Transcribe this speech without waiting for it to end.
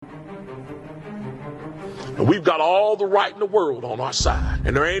And we've got all the right in the world on our side.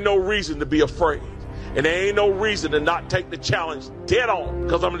 And there ain't no reason to be afraid. And there ain't no reason to not take the challenge dead on.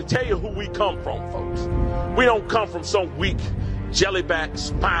 Because I'm going to tell you who we come from, folks. We don't come from some weak, jellyback,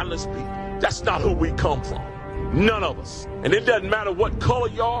 spineless people. That's not who we come from. None of us. And it doesn't matter what color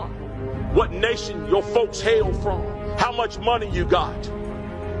you are, what nation your folks hail from, how much money you got.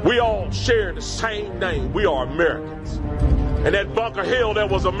 We all share the same name. We are Americans. And at Bunker Hill, there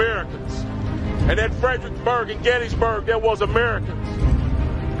was Americans. And at Fredericksburg and Gettysburg, there was Americans.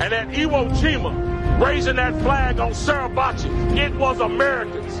 And at Iwo Jima, raising that flag on Suribachi, it was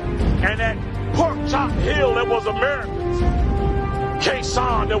Americans. And at Pork Chop Hill, there was Americans.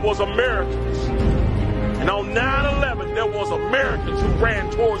 Quezon, there was Americans. And on 9/11, there was Americans who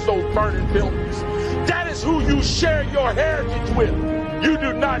ran towards those burning buildings. That is who you share your heritage with. You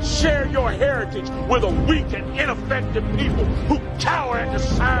do not share your heritage with a weak and ineffective people who cower at the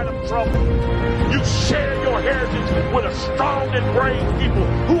sign of trouble. You share your heritage with a strong and brave people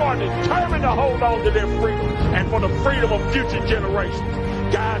who are determined to hold on to their freedom and for the freedom of future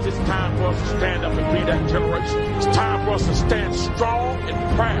generations. Guys, it's time for us to stand up and be that generation. It's time for us to stand strong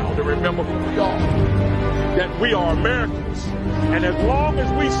and proud and remember who we are. That we are Americans. And as long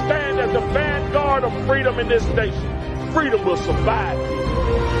as we stand as the vanguard of freedom in this nation, freedom will survive.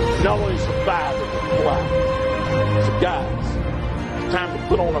 Not only survive, it will thrive. So guys, it's time to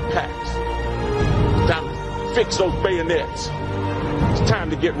put on our packs. It's time to fix those bayonets. It's time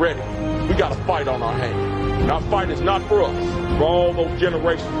to get ready. We got a fight on our hands. And our fight is not for us, for all those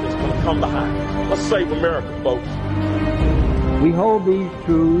generations that's going to come behind us. Let's save America, folks. We hold these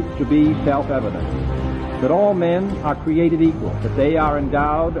truths to be self-evident, that all men are created equal, that they are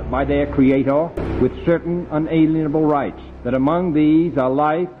endowed by their Creator with certain unalienable rights, that among these are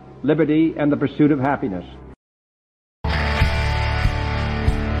life, liberty, and the pursuit of happiness.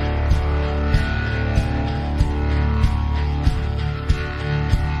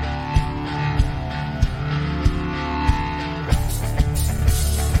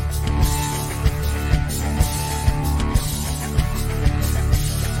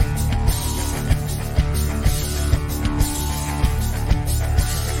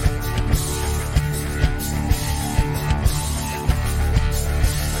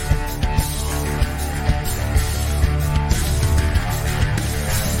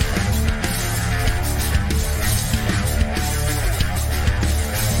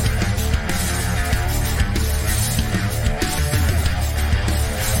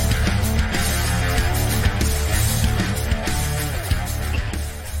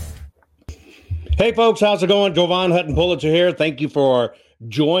 Hey, folks, how's it going? Jovan Hutton Pulitzer here. Thank you for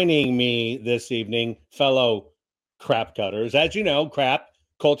joining me this evening, fellow crap cutters. As you know, crap,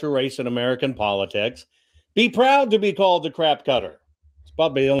 culture, race, and American politics. Be proud to be called the crap cutter. It's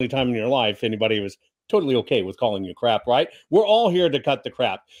probably the only time in your life anybody was totally okay with calling you crap, right? We're all here to cut the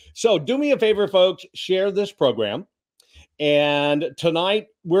crap. So do me a favor, folks, share this program. And tonight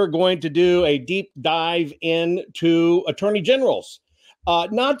we're going to do a deep dive into attorney generals.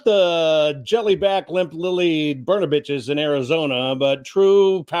 Not the jellyback, limp-lilied Bernabitches in Arizona, but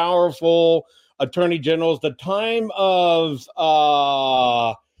true, powerful attorney generals. The kind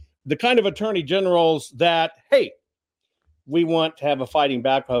of attorney generals that, hey, we want to have a fighting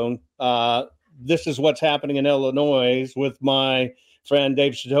backbone. This is what's happening in Illinois with my friend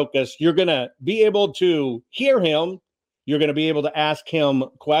Dave Shestokas. You're going to be able to hear him. You're going to be able to ask him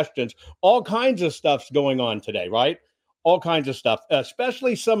questions. All kinds of stuff's going on today, right? All kinds of stuff,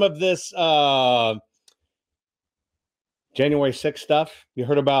 especially some of this January 6th stuff. You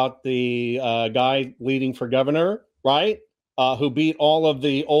heard about the guy leading for governor, right? Who beat all of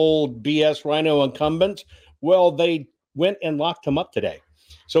the old BS Rhino incumbents. Well, they went and locked him up today.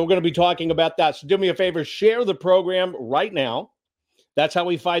 So we're going to be talking about that. So do me a favor, share the program right now. That's how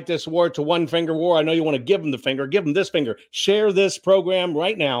we fight this war. It's a one-finger war. I know you want to give them the finger. Give them this finger. Share this program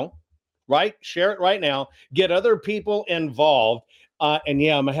right now. Right? Share it right now. Get other people involved. And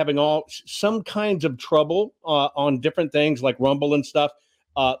yeah, I'm having some kinds of trouble on different things like Rumble and stuff.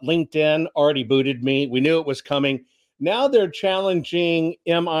 LinkedIn already booted me. We knew it was coming. Now they're challenging,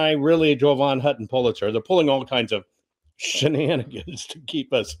 am I really Jovan Hutton Pulitzer? They're pulling all kinds of shenanigans to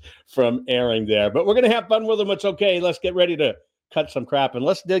keep us from airing there. But we're going to have fun with them. It's okay. Let's get ready to cut some crap. And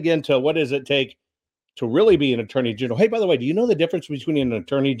let's dig into what does it take to really be an attorney general. Hey, by the way, do you know the difference between an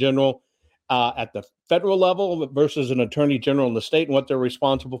attorney general at the federal level versus an attorney general in the state and what they're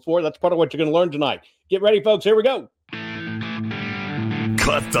responsible for? That's part of what you're going to learn tonight. Get ready, folks. Here we go.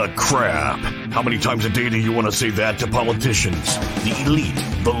 Cut the crap. How many times a day do you want to say that to politicians, the elite,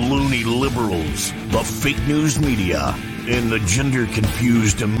 the loony liberals, the fake news media, In the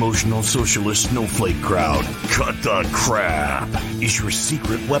gender-confused, emotional socialist snowflake crowd, cut the crap is your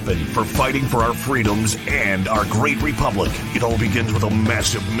secret weapon for fighting for our freedoms and our great republic. It all begins with a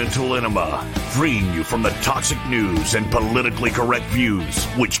massive mental enema, freeing you from the toxic news and politically correct views,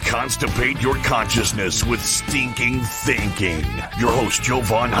 which constipate your consciousness with stinking thinking. Your host,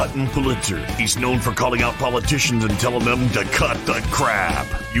 Jovan Hutton Pulitzer. He's known for calling out politicians and telling them to cut the crap.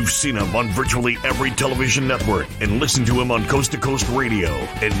 You've seen him on virtually every television network and listened to him on Coast to Coast Radio.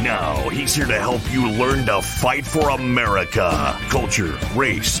 And now he's here to help you learn to fight for America. Culture,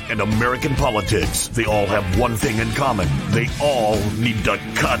 race, and American politics. They all have one thing in common. They all need to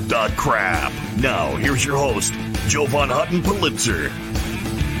cut the crap. Now, here's your host, Jovan Hutton Pulitzer.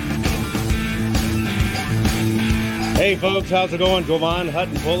 Hey folks, how's it going? Jovan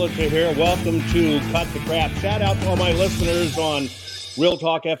Hutton Pulitzer here. Welcome to Cut the Crap. Shout out to all my listeners on Real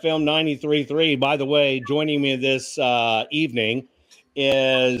Talk FM 93.3. By the way, joining me this evening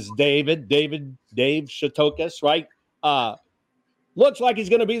is Dave Shestokas, right? Looks like he's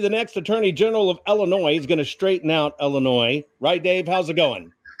going to be the next Attorney General of Illinois. He's going to straighten out Illinois. Right, Dave? How's it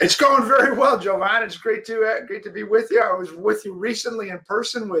going? It's going very well, Jovan. It's great to be with you. I was with you recently in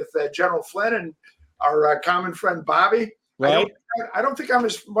person with General Flynn and our common friend Bobby. Right. I don't think I'm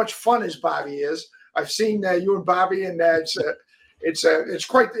as much fun as Bobby is. I've seen you and Bobby, and it's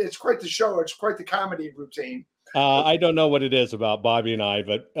quite the show. It's quite the comedy routine. I don't know what it is about Bobby and I,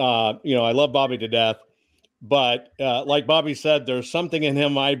 but I love Bobby to death. But like Bobby said, there's something in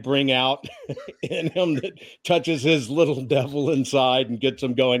him I bring out in him that touches his little devil inside and gets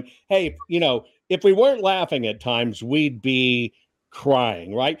him going. Hey, if we weren't laughing at times, we'd be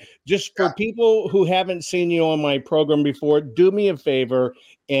crying, right? Just for people who haven't seen you on my program before, do me a favor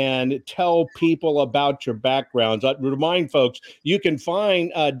and tell people about your backgrounds. I remind folks, you can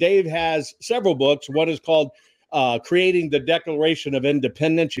find Dave has several books. One is called Creating the Declaration of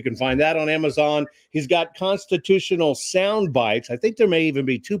Independence. You can find that on Amazon. He's got constitutional sound bites. I think there may even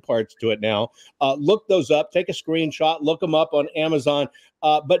be two parts to it now. Look those up. Take a screenshot. Look them up on Amazon.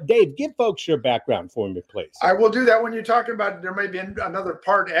 But Dave, give folks your background for me, please. I will do that when you're talking about. There may be another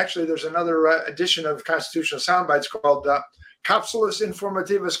part. Actually, there's another edition of constitutional sound bites called Cápsulas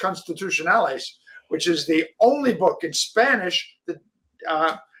Informativas Constitucionales, which is the only book in Spanish that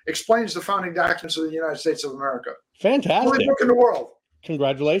explains the founding documents of the United States of America. Fantastic. Only book in the world.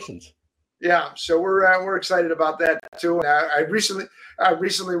 Congratulations. Yeah, so we're excited about that too. And I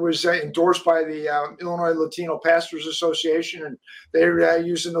recently was endorsed by the Illinois Latino Pastors Association, and they're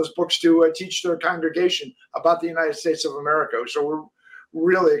using those books to teach their congregation about the United States of America. So we're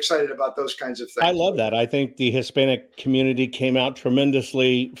really excited about those kinds of things. I love that. I think the Hispanic community came out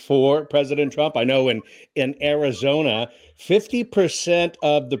tremendously for President Trump. I know in Arizona, 50%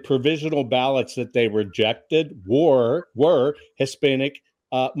 of the provisional ballots that they rejected were Hispanic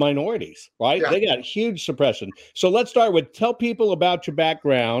minorities, right? Yeah. They got huge suppression. So let's start with tell people about your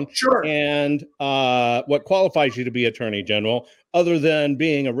background. Sure. And what qualifies you to be Attorney General, other than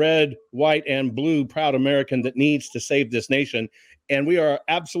being a red, white, and blue proud American that needs to save this nation. And we are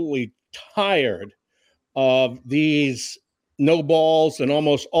absolutely tired of these no balls and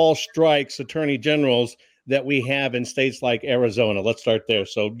almost all strikes attorney generals that we have in states like Arizona. Let's start there.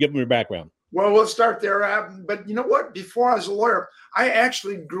 So give them your background. Well, we'll start there. But you know what? Before I was a lawyer, I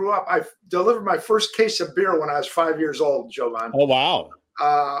actually grew up. I delivered my first case of beer when I was 5 years old, Jovan. Oh, wow.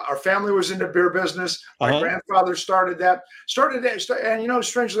 Our family was in the beer business. My grandfather started that. And,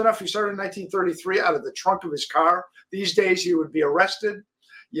 strangely enough, he started in 1933 out of the trunk of his car. These days, he would be arrested,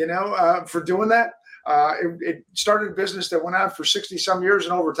 for doing that. It started a business that went on for 60-some years,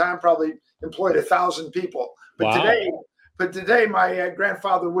 and over time probably employed 1,000 people. But today, my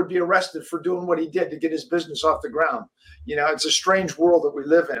grandfather would be arrested for doing what he did to get his business off the ground. It's a strange world that we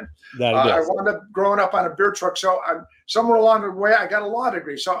live in. I wound up growing up on a beer truck. So somewhere along the way, I got a law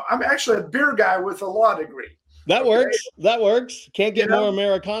degree. So I'm actually a beer guy with a law degree. That works. That works. Can't get more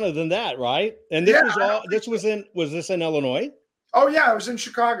Americana than that, right? And was this in Illinois? Oh, yeah. I was in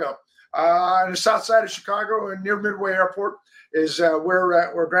Chicago, on the south side of Chicago, and near Midway Airport is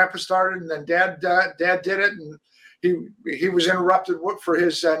where Grandpa started. And then Dad did it. And he was interrupted for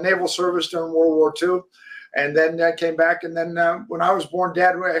his naval service during World War II, and then came back. And then when I was born,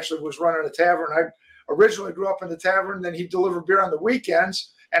 Dad actually was running a tavern. I originally grew up in the tavern. Then he delivered beer on the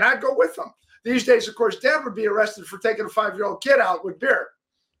weekends, and I'd go with him. These days, of course, Dad would be arrested for taking a 5-year-old kid out with beer.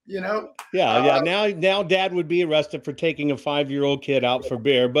 Yeah. Now Dad would be arrested for taking a 5-year-old kid out for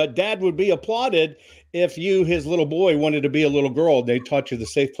beer, but Dad would be applauded if you, his little boy, wanted to be a little girl. They taught you the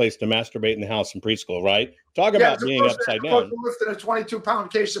safe place to masturbate in the house in preschool, right? Talk about being upside down. Lifting a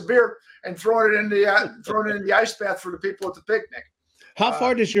 22-pound case of beer and throwing it in the ice bath for the people at the picnic. How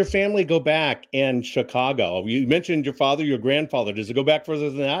far does your family go back in Chicago? You mentioned your father, your grandfather. Does it go back further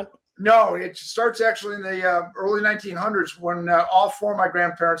than that? No, it starts actually in the early 1900s when all 4 of my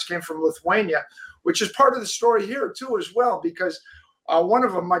grandparents came from Lithuania, which is part of the story here too as well, because one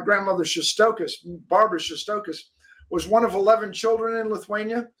of them, my grandmother Shestokas, Barbara Shestokas, was one of 11 children in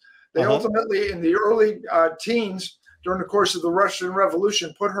Lithuania. They ultimately, in the early teens, during the course of the Russian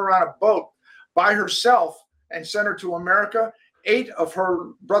Revolution, put her on a boat by herself and sent her to America. 8 of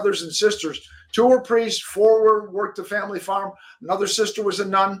her brothers and sisters, 2 were priests, 4 worked the family farm. Another sister was a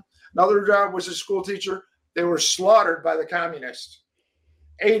nun. Another was a school teacher. They were slaughtered by the communists.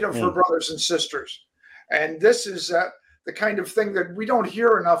 8 of her brothers and sisters. And this is the kind of thing that we don't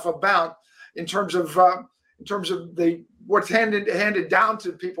hear enough about in terms of what's handed down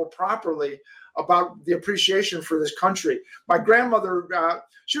to people properly about the appreciation for this country. My grandmother,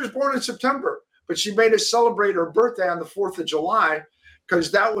 she was born in September, but she made us celebrate her birthday on the 4th of July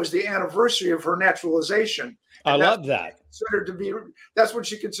because that was the anniversary of her naturalization. I love that. That's when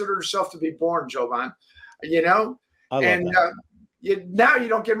she considered herself to be born, Jovan. I love that. Now you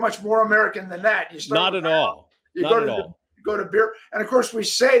don't get much more American than that. Not at all. You go to beer, and of course we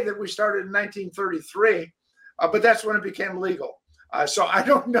say that we started in 1933, but that's when it became legal. So I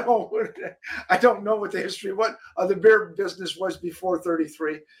don't know. I don't know what the history of the beer business was before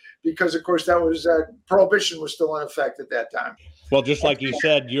 33, because of course that was prohibition was still in effect at that time. Well, just like you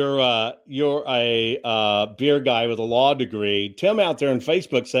said, you're a beer guy with a law degree. Tim out there on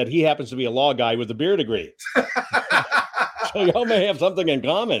Facebook said he happens to be a law guy with a beer degree. So y'all may have something in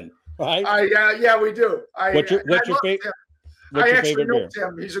common, right? Yeah, we do. What's your favorite beer?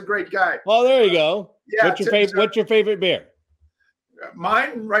 Tim. He's a great guy. Oh, there you go. Yeah, what's your favorite beer?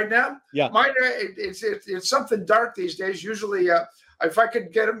 Mine right now? Yeah. Mine, it's something dark these days. Usually, if I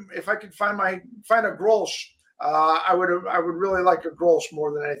could find a Grolsch, I would really like a Grolsch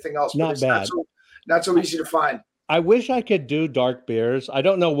more than anything else. Not bad. Not so easy to find. I wish I could do dark beers. I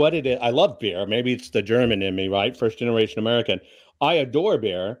don't know what it is. I love beer. Maybe it's the German in me, right? First generation American. I adore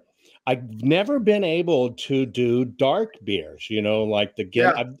beer. I've never been able to do dark beers, like the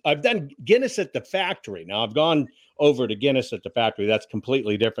Guinness. Yeah. I've done Guinness at the factory. Now I've gone over to Guinness at the factory. That's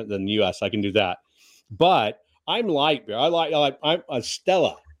completely different than the U.S. I can do that. But I'm light beer. I'm a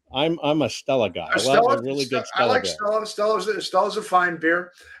Stella. I'm a Stella guy. I love a really good Stella. I like beer. Stella's a fine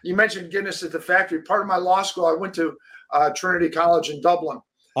beer. You mentioned Guinness at the factory. Part of my law school, I went to Trinity College in Dublin.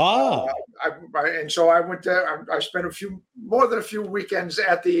 And so I went there. I spent more than a few weekends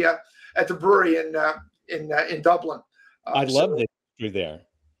at the brewery in Dublin. I love the history there.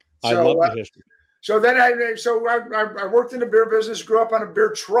 I love the history. So then I worked in the beer business. Grew up on a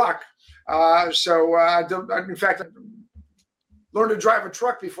beer truck. In fact, I learned to drive a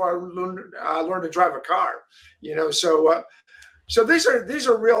truck before I learned to drive a car. So these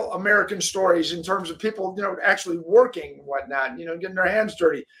are real American stories in terms of people, actually working and whatnot, getting their hands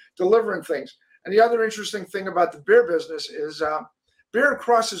dirty, delivering things. And the other interesting thing about the beer business is beer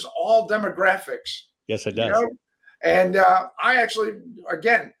crosses all demographics. Yes, it does. And I actually,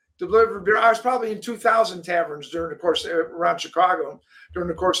 again, delivered beer. I was probably in 2,000 taverns during the course around Chicago during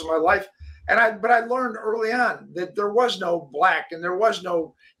the course of my life. But I learned early on that there was no black and there was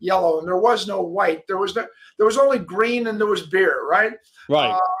no yellow and there was no white. There was only green and there was beer, right?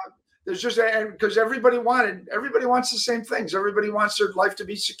 Right. There's just because everybody wants the same things. Everybody wants their life to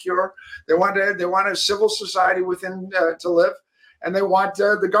be secure. They want a civil society within to live, and they want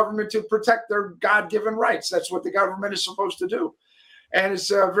the government to protect their God-given rights. That's what the government is supposed to do. And it's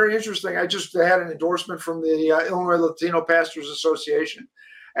very interesting. I just had an endorsement from the Illinois Latino Pastors Association,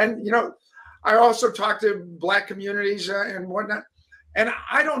 and I also talk to Black communities and whatnot, and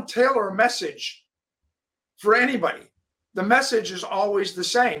I don't tailor a message for anybody. The message is always the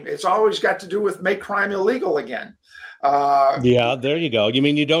same. It's always got to do with make crime illegal again. Yeah, there you go. You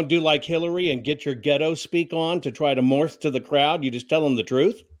mean you don't do like Hillary and get your ghetto speak on to try to morph to the crowd? You just tell them the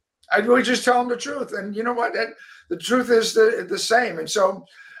truth? We just tell them the truth. And you know what? The truth is the same. And so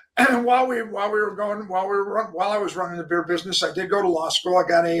while I was running the beer business, I did go to law school. I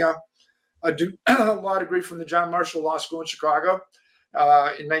got a law degree from the John Marshall Law School in Chicago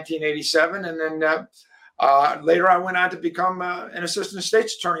in 1987. And then later I went on to become an assistant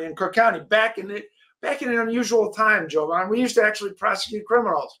state's attorney in Cook County back in an unusual time, Joe. We used to actually prosecute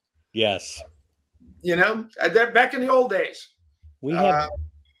criminals. Yes. Back in the old days. We had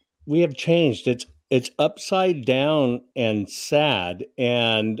we have changed. It's upside down and sad.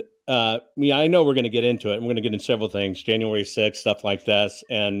 And I know we're going to get into it. And we're going to get into several things, January 6th, stuff like this.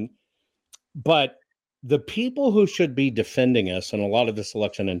 But the people who should be defending us and a lot of this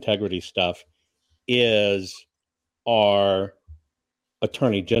election integrity stuff is our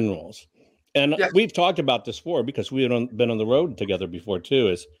attorney generals. And Yes. we've talked about this before because we've been on the road together before too,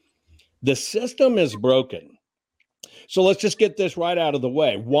 is the system is broken. So let's just get this right out of the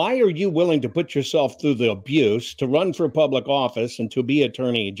way. Why are you willing to put yourself through the abuse to run for public office and to be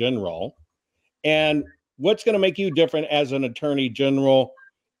attorney general? And what's going to make you different as an attorney general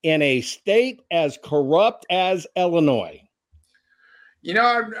in a state as corrupt as Illinois? You know,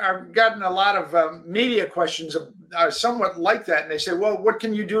 I've gotten a lot of media questions somewhat like that. And they say, well, what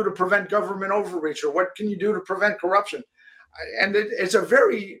can you do to prevent government overreach, or what can you do to prevent corruption? And it's a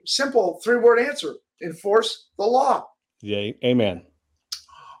very simple 3-word answer: enforce the law. Yeah, amen.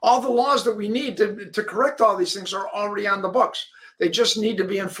 All the laws that we need to correct all these things are already on the books. They just need to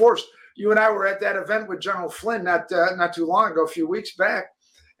be enforced. You and I were at that event with General Flynn not too long ago, a few weeks back,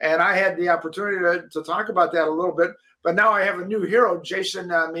 and I had the opportunity to talk about that a little bit. But now I have a new hero, Jason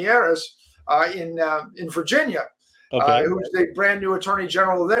Mieres, in Virginia, Okay. who's the brand new attorney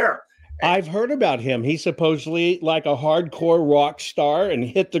general there. I've heard about him. He's supposedly like a hardcore rock star and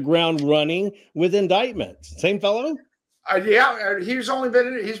hit the ground running with indictments. Same fellow? Yeah, he's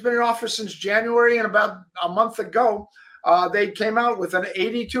been in office since January, and about a month ago, they came out with an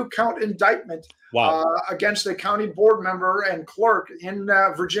 82-count indictment against a county board member and clerk in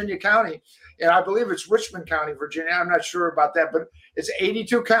Virginia County. And I believe it's Richmond County, Virginia. I'm not sure about that, but it's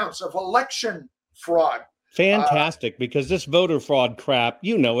 82 counts of election fraud. Fantastic, because this voter fraud crap,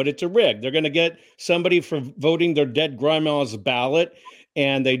 it's a rig. They're going to get somebody for voting their dead grandma's ballot,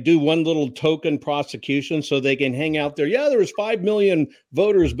 and they do one little token prosecution so they can hang out there. Yeah, there was 5 million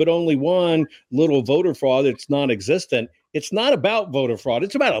voters, but only one little voter fraud that's non-existent. It's not about voter fraud.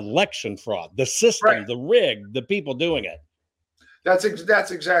 It's about election fraud, the system, right, the rig, the people doing it. That's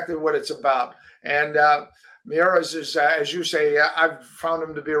exactly what it's about. And Mieres is, as you say, I've found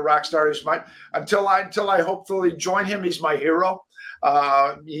him to be a rock star. He's until I hopefully join him, he's my hero.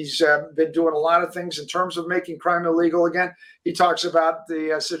 He's been doing a lot of things in terms of making crime illegal again. He talks about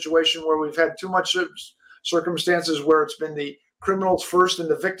the situation where we've had too much circumstances where it's been the criminals first and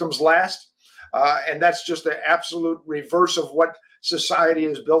the victims last. And that's just the absolute reverse of what society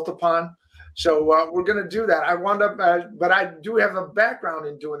is built upon. So we're going to do that. I wound up, but I do have a background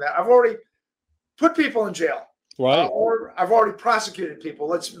in doing that. I've already put people in jail, right? Or I've already prosecuted people.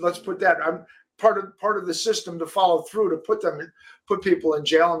 Let's put that. I'm part of the system to follow through to put people in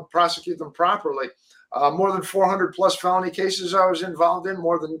jail and prosecute them properly. More than 400 plus felony cases I was involved in.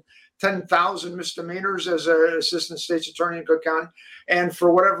 More than 10,000 misdemeanors as an assistant state's attorney in Cook County. And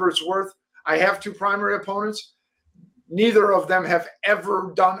for whatever it's worth, I have 2 primary opponents. Neither of them have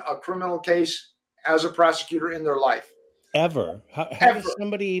ever done a criminal case as a prosecutor in their life. Ever? How does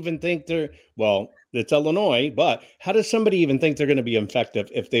somebody even think it's Illinois, but how does somebody even think they're going to be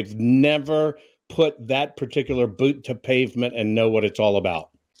effective if they've never put that particular boot to pavement and know what it's all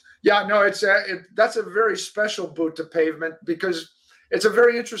about? Yeah, no, that's a very special boot to pavement because it's a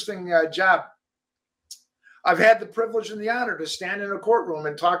very interesting job. I've had the privilege and the honor to stand in a courtroom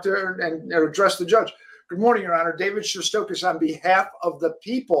and talk to her and address the judge. Good morning, Your Honor. David Shestokas on behalf of the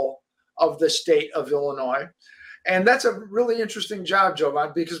people of the state of Illinois. And that's a really interesting job,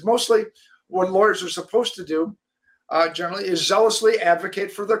 Jovan, because mostly what lawyers are supposed to do generally is zealously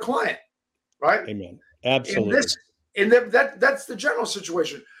advocate for their client, right? Amen. Absolutely. That's the general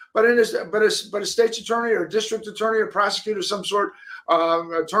situation. But a state's attorney or a district attorney or prosecutor of some sort,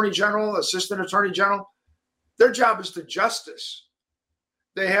 attorney general, assistant attorney general, their job is to justice.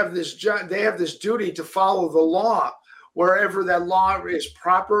 They have this duty to follow the law wherever that law is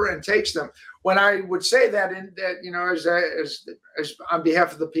proper and takes them. When I would say that, as on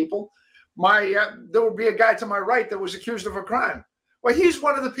behalf of the people, there would be a guy to my right that was accused of a crime. Well, he's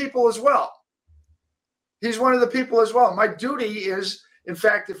one of the people as well. My duty is, in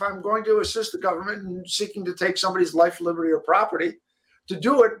fact, if I'm going to assist the government in seeking to take somebody's life, liberty, or property, to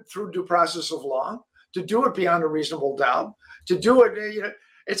do it through due process of law, to do it beyond a reasonable doubt, to do it,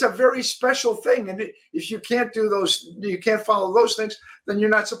 it's a very special thing. And if you can't do those, you can't follow those things, then you're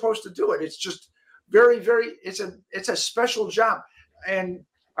not supposed to do it. It's just very, very, it's a special job. And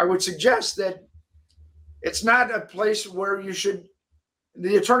I would suggest that it's not a place where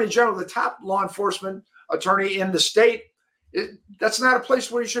the attorney general, the top law enforcement attorney in the state, that's not a place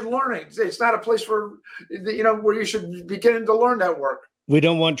where you should learn it. It's not a place where you should begin to learn that work. We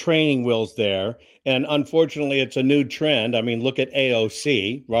don't want training wheels there. And unfortunately, it's a new trend. I mean, look at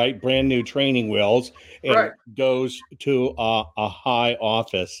AOC, right? Brand new training wheels, and goes to a high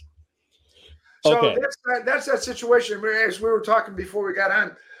office. So okay. that's that situation. As we were talking before we got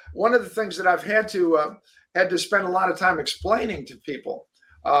on, one of the things that I've had to spend a lot of time explaining to people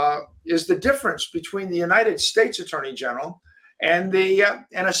is the difference between the United States Attorney General and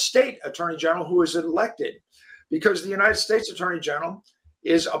a state Attorney General who is elected, because the United States Attorney General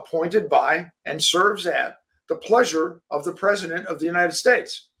is appointed by and serves at the pleasure of the President of the United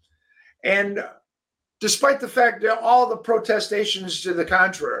States. And despite the fact that all the protestations to the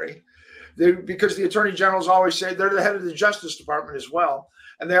contrary, because the Attorney Generals always say they're the head of the Justice Department as well,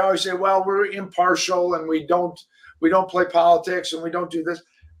 and they always say, well, we're impartial and we don't play politics and we don't do this.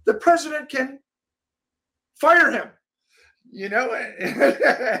 The President can fire him,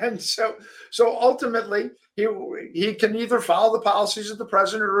 and so ultimately he can either follow the policies of the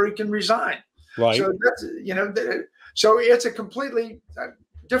President or he can resign. Right. So that's so it's a completely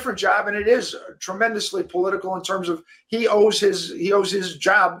different job, and it is tremendously political in terms of he owes his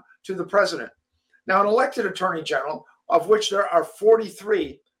job to the President. Now, an elected Attorney General, of which there are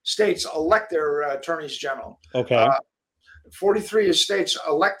 43 states elect their attorneys general. Okay. 43 states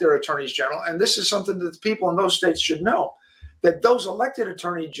elect their attorneys general, and this is something that the people in those states should know, that those elected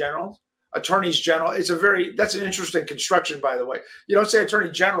attorneys general, that's an interesting construction, by the way. You don't say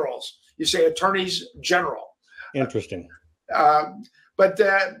attorney generals, you say attorneys general. Interesting. But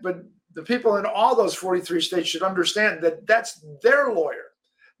the people in all those 43 states should understand that that's their lawyer.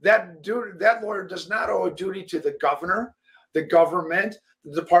 That lawyer does not owe a duty to the governor, the government,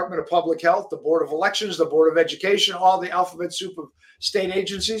 the Department of Public Health, the Board of Elections, the Board of Education, all the alphabet soup of state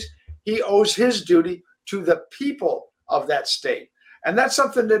agencies. He owes his duty to the people of that state. And that's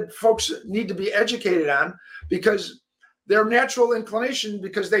something that folks need to be educated on, because their natural inclination,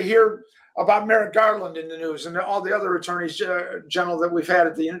 because they hear about Merrick Garland in the news and all the other attorneys general that we've had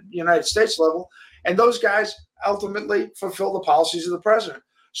at the United States level, and those guys ultimately fulfill the policies of the president.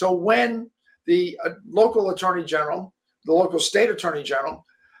 So when the local attorney general, the local state attorney general,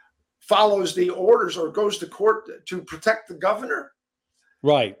 follows the orders or goes to court to protect the governor,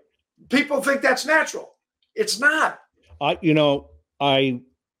 right, people think that's natural. It's not. I know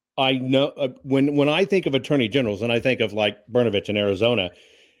when I think of attorney generals, and I think of like Brnovich in Arizona,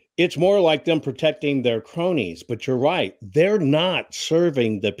 it's more like them protecting their cronies. But you're right, they're not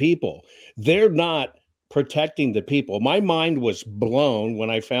serving the people. They're not protecting the people. My mind was blown when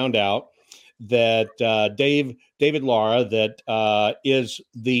I found out that David Lara, that is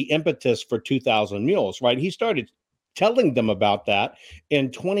the impetus for 2,000 Mules, right? He started telling them about that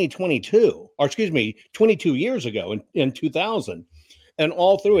in 2022, or excuse me, 22 years ago in 2000. And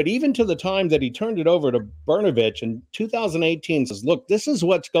all through it, even to the time that he turned it over to Brnovich in 2018, says, look, this is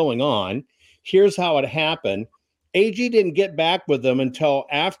what's going on. Here's how it happened. AG didn't get back with them until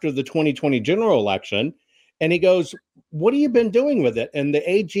after the 2020 general election. And he goes, what have you been doing with it? And the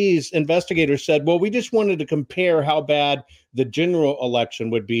AG's investigator said, well, we just wanted to compare how bad the general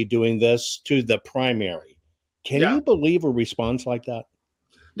election would be doing this to the primary. Can you believe a response like that?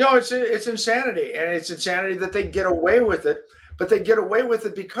 No, it's insanity. And it's insanity that they get away with it. But they get away with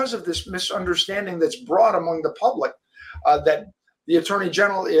it because of this misunderstanding that's brought among the public, that the attorney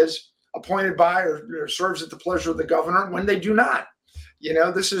general is appointed by or serves at the pleasure of the governor when they do not.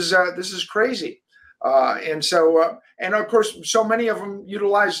 This is crazy. And of course, so many of them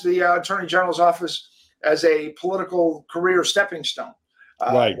utilize the attorney general's office as a political career stepping stone.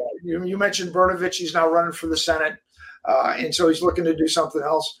 Right. You mentioned Brnovich. He's now running for the Senate. And so he's looking to do something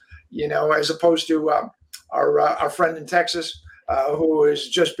else, as opposed to our friend in Texas, who has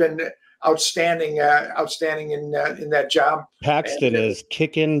just been outstanding in that job. Paxton is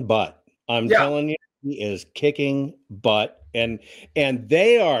kicking butt. I'm telling you, he is kicking butt, and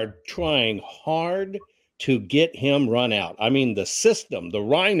they are trying hard to get him run out. I mean, the system, the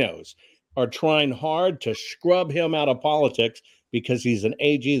rhinos, are trying hard to scrub him out of politics because he's an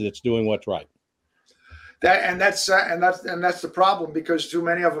AG that's doing what's right. That's the problem, because too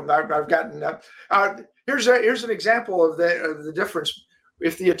many of them I've gotten. Here's an example of the difference.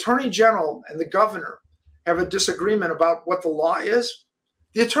 If the attorney general and the governor have a disagreement about what the law is,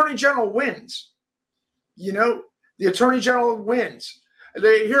 the attorney general wins. The attorney general wins.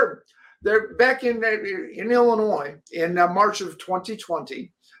 They're back in Illinois in March of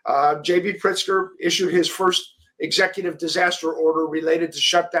 2020. J.B. Pritzker issued his first executive disaster order related to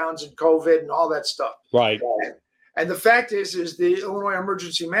shutdowns and COVID and all that stuff. Right. And the fact is the Illinois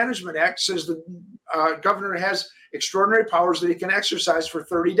Emergency Management Act says the governor has extraordinary powers that he can exercise for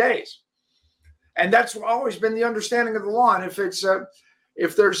 30 days. And that's always been the understanding of the law. And if it's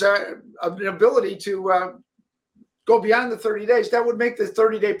if there's an ability to go beyond the 30 days, that would make the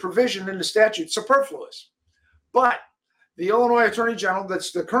 30-day provision in the statute superfluous. But the Illinois Attorney General,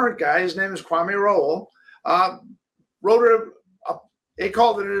 that's the current guy, his name is Kwame Raoul, wrote they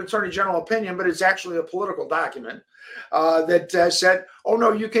called it an Attorney General opinion, but it's actually a political document that said, oh,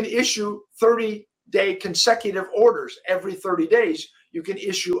 no, you can issue 30-day consecutive orders. Every 30 days, you can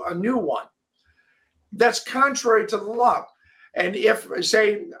issue a new one. That's contrary to the law. And if,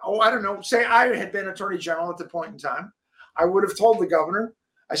 say I had been Attorney General at the point in time, I would have told the governor,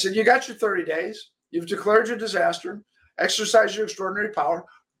 I said, you got your 30 days. You've declared your disaster, exercise your extraordinary power,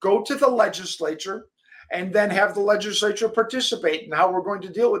 go to the legislature, and then have the legislature participate in how we're going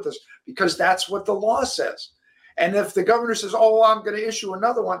to deal with this, because that's what the law says. And if the governor says, oh, I'm going to issue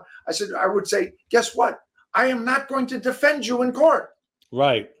another one, I would say, guess what? I am not going to defend you in court.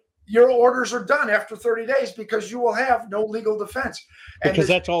 Right. Your orders are done after 30 days because you will have no legal defense. Because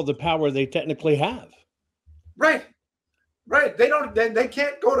that's all the power they technically have. Right. They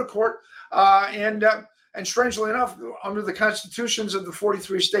can't go to court. And strangely enough, under the constitutions of the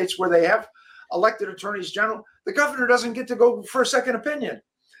 43 states where they have elected attorneys general, the governor doesn't get to go for a second opinion.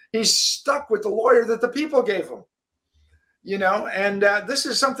 He's stuck with the lawyer that the people gave him. And this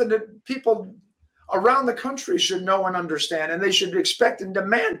is something that people around the country should know and understand, and they should expect and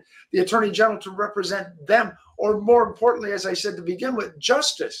demand the attorney general to represent them, or more importantly, as I said to begin with,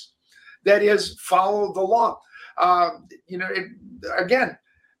 justice. That is, follow the law. Again,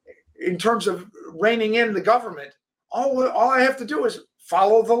 in terms of reining in the government, all I have to do is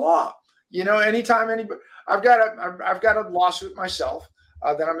follow the law. Anytime I've got a lawsuit myself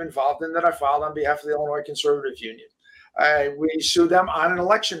that I'm involved in that I filed on behalf of the Illinois Conservative Union. We sue them on an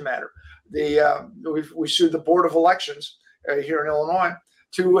election matter. We sued the Board of Elections here in Illinois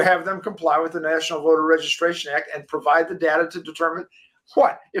to have them comply with the National Voter Registration Act and provide the data to determine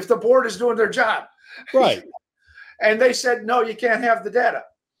if the board is doing their job. Right. And they said, no, you can't have the data.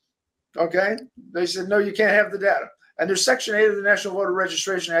 Okay. They said, no, you can't have the data. And there's Section 8 of the National Voter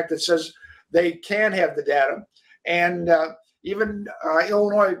Registration Act that says they can have the data. And even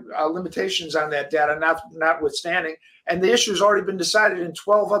Illinois limitations on that data, notwithstanding. And the issue has already been decided in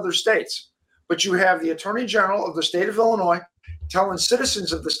 12 other states. But you have the Attorney General of the state of Illinois telling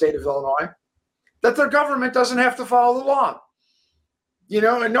citizens of the state of Illinois that their government doesn't have to follow the law. And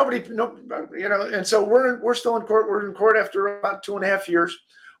and so we're still in court. We're in court after about 2.5 years.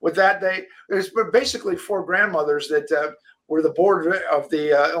 With that, there's basically 4 grandmothers that were the board of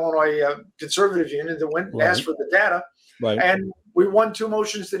the Illinois Conservative Union that went and asked for the data. Right. And we won 2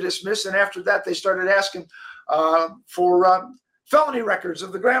 motions to dismiss. And after that, they started asking for felony records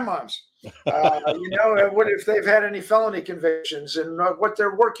of the grandmoms. What if they've had any felony convictions and what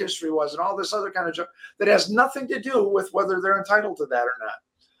their work history was and all this other kind of stuff that has nothing to do with whether they're entitled to that or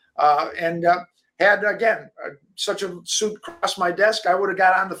not. Had, again, such a suit crossed my desk, I would have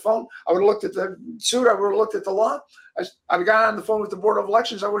got on the phone. I would have looked at the suit. I would have looked at the law. I'd have got on the phone with the Board of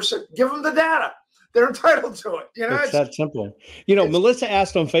Elections. I would have said, give them the data. They're entitled to it. It's that simple. Melissa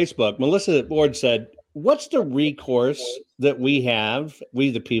asked on Facebook, Melissa Ward said, what's the recourse that we have,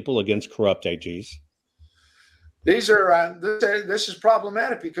 we the people, against corrupt AGs? These are this is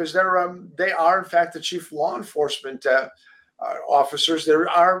problematic because they are in fact the chief law enforcement officers.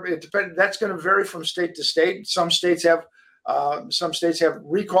 That's going to vary from state to state. Some states have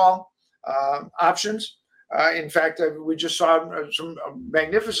recall options. In fact, we just saw some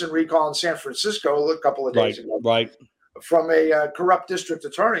magnificent recall in San Francisco a couple of days ago. Right. From a corrupt district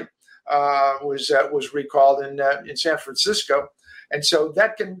attorney was recalled in San Francisco, and so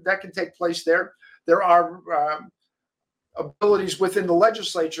that can take place there. There are abilities within the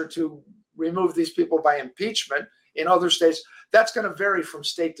legislature to remove these people by impeachment. In other states, that's going to vary from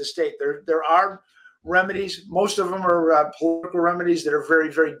state to state. There are remedies. Most of them are political remedies that are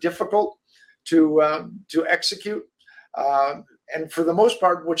very, very difficult to execute. And for the most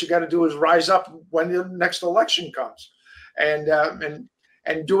part, what you got to do is rise up when the next election comes, and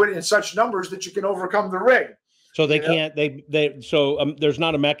do it in such numbers that you can overcome the rig. So they can't. There's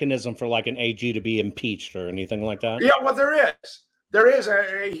not a mechanism for like an AG to be impeached or anything like that. Yeah, well, there is.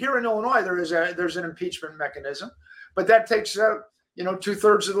 Here in Illinois, there's an impeachment mechanism, but that takes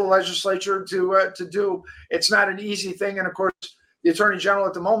 2/3 of the legislature to do. It's not an easy thing, and of course, the Attorney General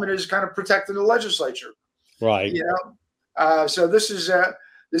at the moment is kind of protecting the legislature. Right. So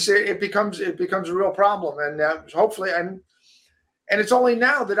it becomes a real problem, and hopefully, and it's only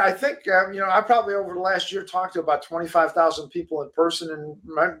now that I think I probably over the last year talked to about 25,000 people in person, and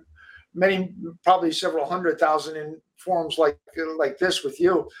probably several 100,000 in forums like this with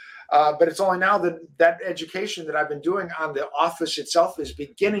you. But it's only now that education that I've been doing on the office itself is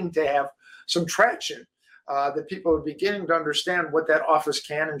beginning to have some traction, that people are beginning to understand what that office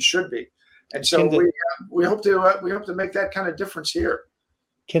can and should be. And so we hope to make that kind of difference here.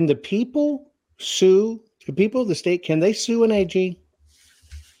 Can the people sue? The people of the state, can they sue an AG?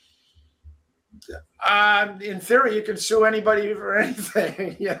 In theory, you can sue anybody for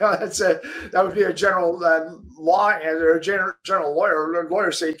anything. That would be a general law, or a general lawyer.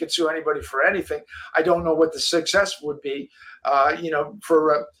 Lawyers say you can sue anybody for anything. I don't know what the success would be. I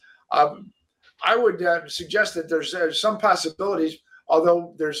would suggest that there's some possibilities,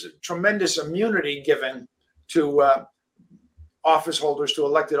 although there's tremendous immunity given to office holders, to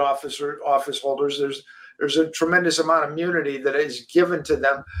elected office holders. There's a tremendous amount of immunity that is given to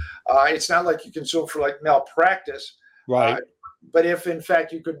them. It's not like you can sue for like malpractice. Right. But if in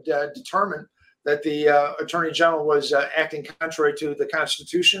fact you could determine that the Attorney General was acting contrary to the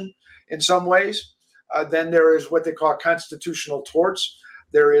Constitution in some ways, then there is what they call constitutional torts.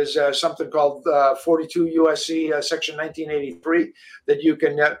 There is something called 42 U.S.C. Section 1983 that you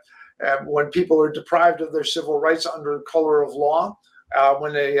can, when people are deprived of their civil rights under the color of law,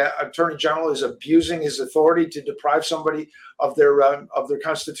 when the Attorney General is abusing his authority to deprive somebody of their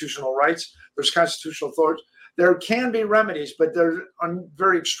constitutional rights, there's constitutional authority. There can be remedies, but they're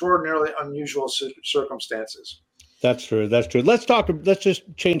very extraordinarily unusual circumstances. That's true. That's true. Let's just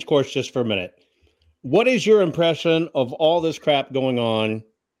change course just for a minute. What is your impression of all this crap going on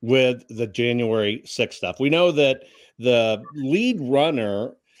with the January 6th stuff? We know that the lead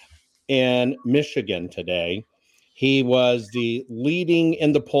runner in Michigan today, he was the leading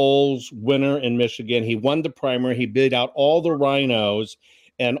in the polls winner in Michigan. He won the primary. He beat out all the rhinos.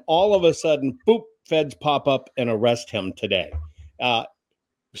 And all of a sudden, boop, feds pop up and arrest him today,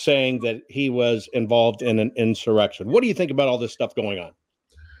 saying that he was involved in an insurrection. What do you think about all this stuff going on?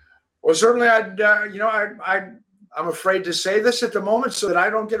 Well, certainly, I'm afraid to say this at the moment so that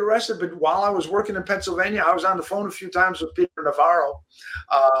I don't get arrested. But while I was working in Pennsylvania, I was on the phone a few times with Peter Navarro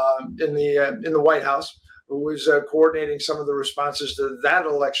in the White House, who was coordinating some of the responses to that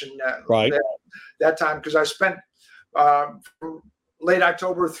election right. that time, because I spent from late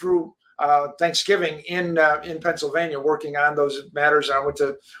October through Thanksgiving in Pennsylvania working on those matters. And I went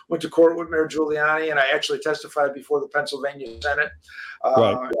to court with Mayor Giuliani, and I actually testified before the Pennsylvania Senate.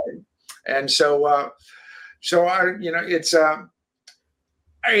 Right. And so it's a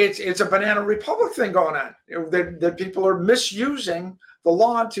banana republic thing going on. That people are misusing the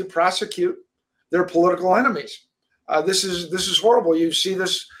law to prosecute their political enemies. This is horrible. You see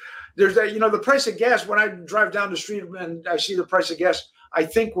this. There's the price of gas. When I drive down the street and I see the price of gas, I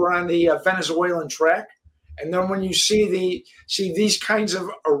think we're on the Venezuelan track. And then when you see these kinds of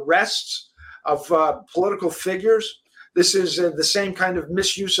arrests of political figures, this is the same kind of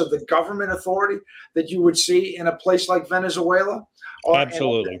misuse of the government authority that you would see in a place like Venezuela.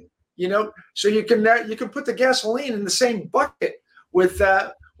 Absolutely. So you can put the gasoline in the same bucket with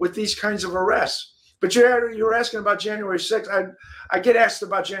these kinds of arrests. But you're asking about January 6th. I get asked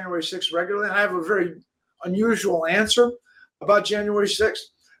about January 6th regularly, and I have a very unusual answer about January 6th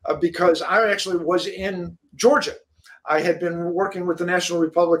because I actually was in Georgia. I had been working with the National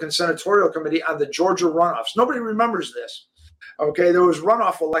Republican Senatorial Committee on the Georgia runoffs. Nobody remembers this. Okay, there was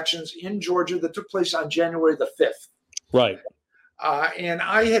runoff elections in Georgia that took place on January the 5th. Right. And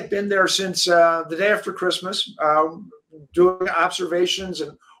I had been there since the day after Christmas, doing observations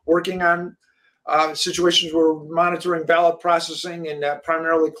and working on situations where we're monitoring ballot processing in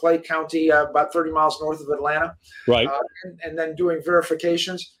primarily Clay County, about 30 miles north of Atlanta. Right. And then doing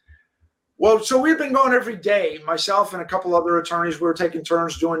verifications. Well, so we've been going every day. Myself and a couple other attorneys, we were taking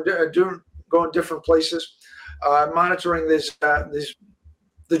turns going different places, monitoring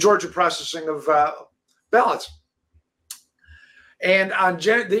the Georgia processing of ballots. And on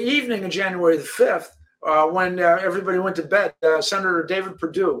the evening of January the 5th, when everybody went to bed, Senator David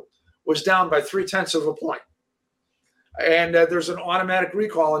Perdue was down by 0.3 of a point. And there's an automatic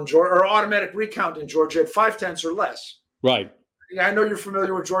recall in Georgia, or automatic recount in Georgia at 0.5 or less. Right. Yeah, I know you're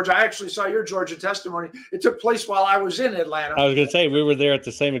familiar with Georgia. I actually saw your Georgia testimony. It took place while I was in Atlanta. I was going to say, we were there at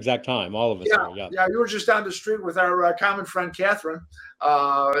the same exact time, all of us. Yeah, you were just down the street with our common friend, Catherine.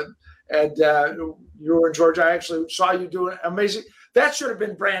 And you were in Georgia. I actually saw you doing amazing. That should have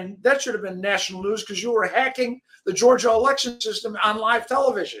been national news because you were hacking the Georgia election system on live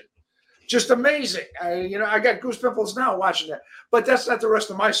television. Just amazing. I got goose pimples now watching that. But that's not the rest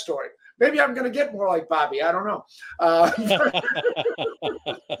of my story. Maybe I'm going to get more like Bobby. I don't know.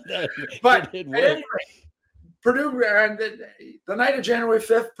 But at any rate, Purdue, and the night of January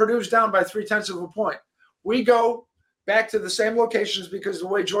 5th, Purdue's down by 0.3 of a point. We go back to the same locations because the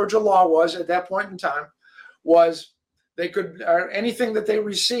way Georgia law was at that point in time was they could, anything that they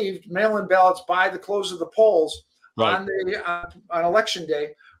received, mail-in ballots by the close of the polls on election day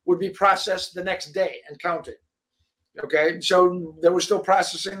would be processed the next day and counted. Okay, so there was still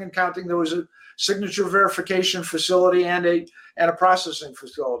processing and counting. There was a signature verification facility and a processing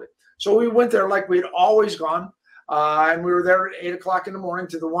facility. So we went there like we had always gone, and we were there at 8 o'clock in the morning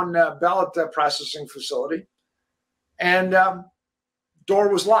to the one ballot processing facility, and door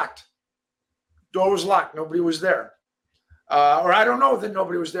was locked. Door was locked. Nobody was there. Or I don't know that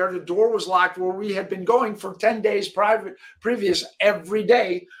nobody was there. The door was locked where we had been going for 10 days previous every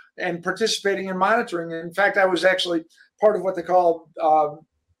day and participating in monitoring. In fact, I was actually part of what they call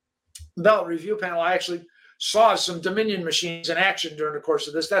ballot review panel. I actually saw some Dominion machines in action during the course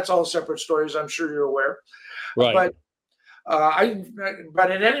of this. That's all separate stories. I'm sure you're aware. Right.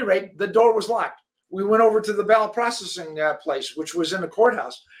 But at any rate, the door was locked. We went over to the ballot processing place, which was in the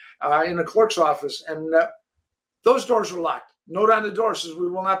courthouse, in the clerk's office, and those doors were locked. Note on the door says we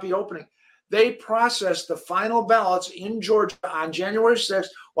will not be opening. They processed the final ballots in Georgia on January 6th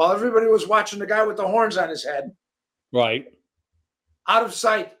while everybody was watching the guy with the horns on his head. Right. Out of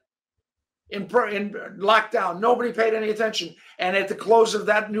sight. In lockdown. Nobody paid any attention. And at the close of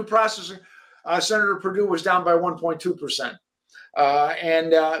that new processing, Senator Perdue was down by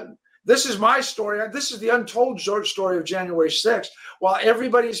 1.2%. This is my story. This is the untold story of January 6th. While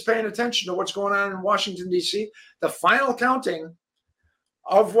everybody is paying attention to what's going on in Washington, D.C., the final counting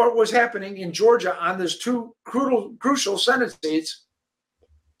of what was happening in Georgia on those two crucial Senate seats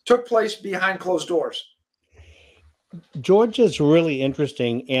took place behind closed doors. Georgia's a really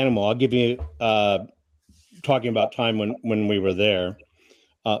interesting animal. I'll give you, talking about time when we were there,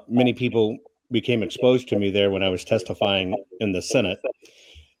 many people became exposed to me there when I was testifying in the Senate.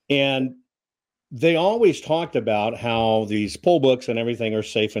 And they always talked about how these poll books and everything are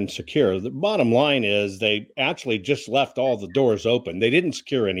safe and secure. The bottom line is they actually just left all the doors open. They didn't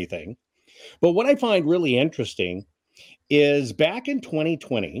secure anything. But what I find really interesting is back in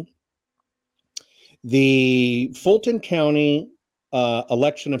 2020, the Fulton County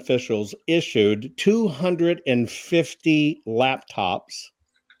election officials issued 250 laptops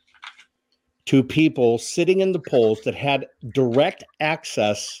to people sitting in the polls that had direct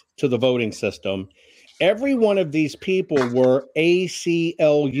access to the voting system. Every one of these people were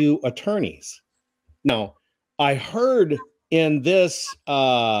ACLU attorneys. Now, I heard in this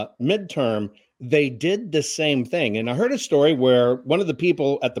midterm, they did the same thing. And I heard a story where one of the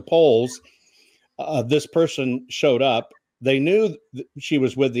people at the polls, this person showed up. They knew she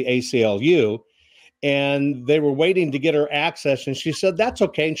was with the ACLU, and they were waiting to get her access. And she said, that's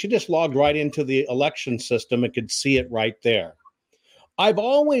okay. And she just logged right into the election system and could see it right there. I've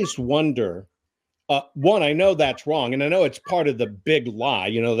always wondered, one, I know that's wrong. And I know it's part of the big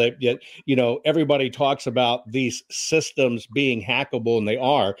lie, that everybody talks about these systems being hackable, and they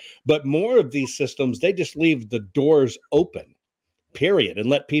are. But more of these systems, they just leave the doors open, period, and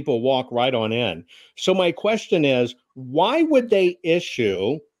let people walk right on in. So my question is, why would they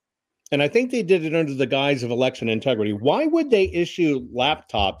issue, and I think they did it under the guise of election integrity, why would they issue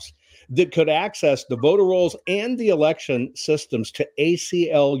laptops that could access the voter rolls and the election systems to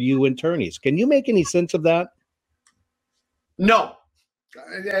ACLU attorneys? Can you make any sense of that? No.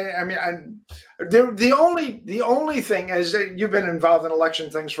 I mean, the only thing is that you've been involved in election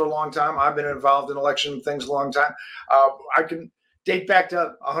things for a long time. I've been involved in election things a long time. I can date back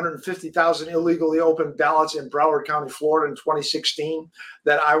to 150,000 illegally opened ballots in Broward County, Florida in 2016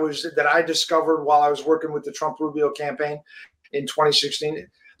 that I discovered while I was working with the Trump-Rubio campaign in 2016.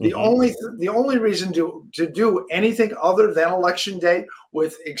 The only reason to do anything other than election day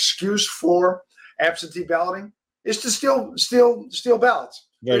with excuse for absentee balloting is to steal ballots.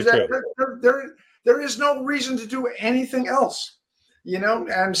 There is no reason to do anything else,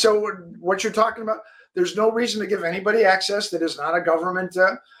 And so what you're talking about, there's no reason to give anybody access that is not a government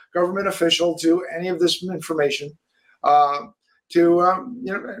official to any of this information. I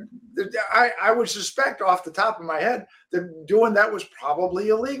would suspect off the top of my head that doing that was probably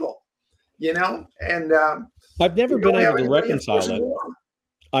illegal, And I've never been able to reconcile it.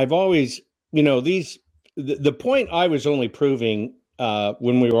 I've always, the point I was only proving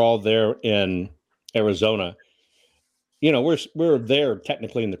when we were all there in Arizona. We're there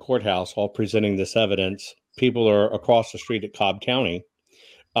technically in the courthouse, all presenting this evidence. People are across the street at Cobb County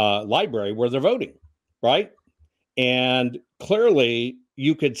library where they're voting, right? And clearly,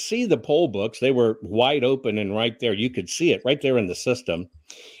 you could see the poll books. They were wide open and right there. You could see it right there in the system.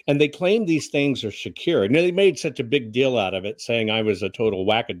 And they claimed these things are secure. Now, they made such a big deal out of it, saying I was a total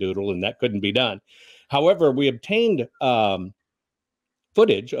wackadoodle and that couldn't be done. However, we obtained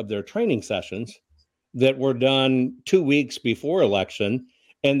footage of their training sessions that were done 2 weeks before election.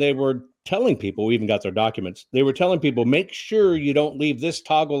 And they were telling people, we even got their documents, they were telling people, make sure you don't leave this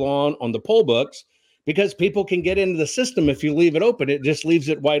toggle on the poll books, because people can get into the system. If you leave it open, it just leaves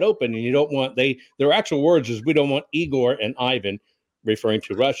it wide open. And you don't want, their actual words is, we don't want Igor and Ivan, referring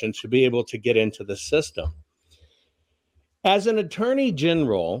to Russians, to be able to get into the system. As an attorney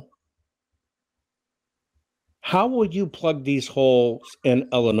general, how will you plug these holes in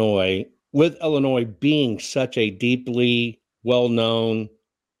Illinois, with Illinois being such a deeply well-known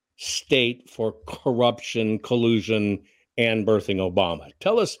state for corruption, collusion, and birthing Obama?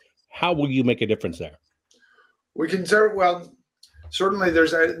 Tell us, how will you make a difference there? We can well, certainly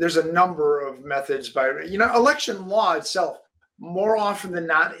there's a number of methods by, election law itself, more often than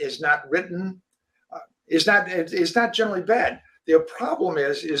not, is not written, is not generally bad. The problem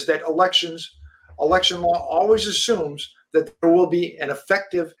is that election law always assumes that there will be an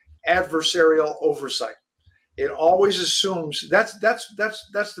effective adversarial oversight. It always assumes that's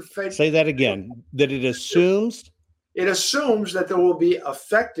the fate. Say that again. That it assumes. It assumes that there will be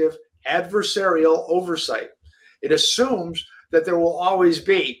effective adversarial oversight. It assumes that there will always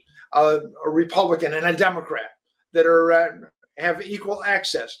be a Republican and a Democrat that have equal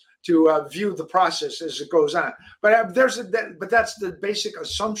access to view the process as it goes on. But that's the basic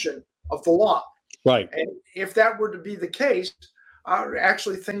assumption of the law. Right. And if that were to be the case,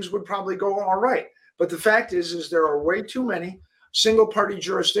 actually things would probably go all right. But the fact is there are way too many single-party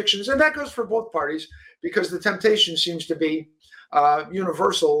jurisdictions, and that goes for both parties, because the temptation seems to be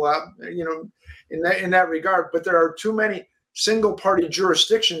universal, in that regard. But there are too many single-party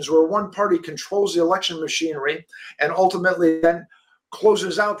jurisdictions where one party controls the election machinery and ultimately then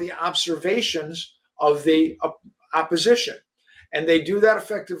closes out the observations of the opposition, and they do that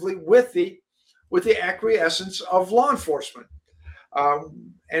effectively with the acquiescence of law enforcement.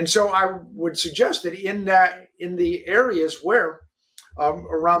 And so I would suggest that in the areas where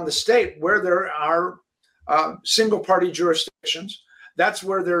around the state where there are single party jurisdictions, that's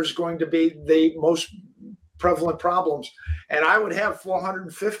where there's going to be the most prevalent problems. And I would have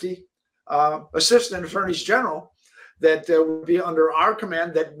 450 assistant attorneys general that would be under our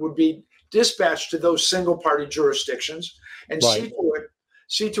command, that would be dispatched to those single party jurisdictions, and right.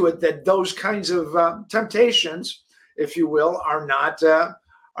 see to it that those kinds of temptations, if you will, are not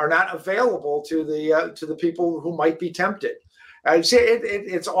available to the people who might be tempted. I'd say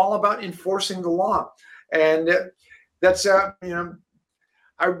it's all about enforcing the law, and that's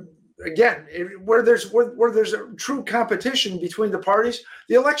where there's a true competition between the parties,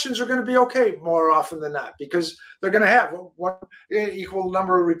 the elections are going to be okay more often than not, because they're going to have one equal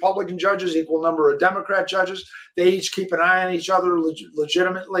number of Republican judges, equal number of Democrat judges. They each keep an eye on each other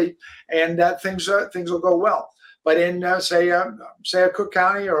legitimately, and things will go well. But in say a Cook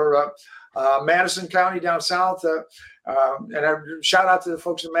County or Madison County down south, and I shout out to the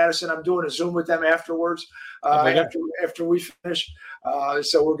folks in Madison. I'm doing a Zoom with them afterwards, after we finish.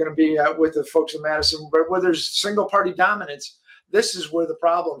 So we're going to be with the folks in Madison. But where there's single party dominance, this is where the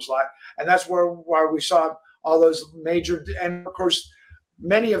problems lie, and that's why we saw all those major, and of course,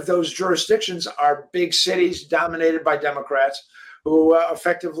 many of those jurisdictions are big cities dominated by Democrats who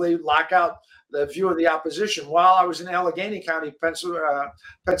effectively lock out the view of the opposition. While I was in Allegheny County,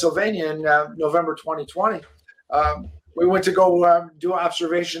 Pennsylvania in November 2020, we went to go do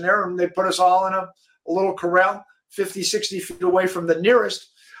observation there, and they put us all in a little corral 50, 60 feet away from the nearest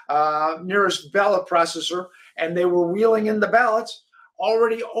ballot processor, and they were wheeling in the ballots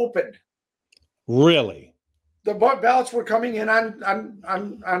already opened. Really? The ballots were coming in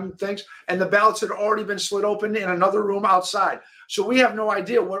on things, and the ballots had already been slid open in another room outside. So we have no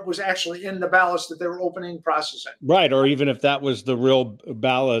idea what was actually in the ballots that they were opening processing. Right, or even if that was the real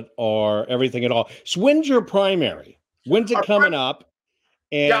ballot or everything at all. So when's your primary? When's it coming up?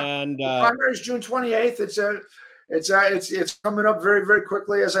 And the primary is June 28th. It's coming up very, very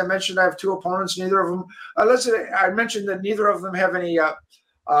quickly. As I mentioned, I have two opponents. Neither of them. I mentioned that neither of them have any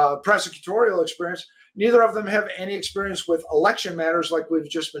prosecutorial experience. Neither of them have any experience with election matters like we've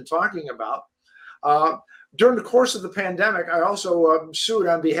just been talking about. During the course of the pandemic, I also sued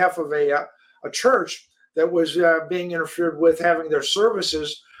on behalf of a church that was being interfered with having their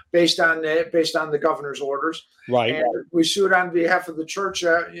services based on the governor's orders. Right. And we sued on behalf of the church,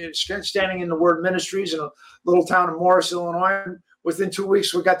 standing in the Word Ministries in a little town in Morris, Illinois. Within 2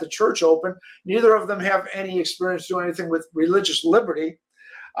 weeks, we got the church open. Neither of them have any experience doing anything with religious liberty.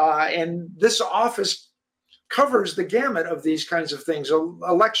 And this office covers the gamut of these kinds of things.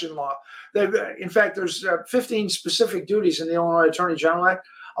 Election law. In fact, there's 15 specific duties in the Illinois Attorney General Act.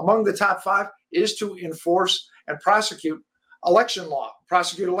 Among the top 5 is to enforce and prosecute election law,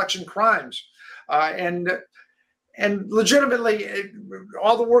 prosecute election crimes, and legitimately,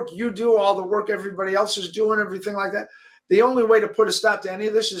 all the work you do, all the work everybody else is doing, everything like that. The only way to put a stop to any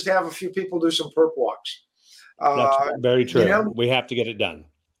of this is to have a few people do some perp walks. That's very true. We have to get it done.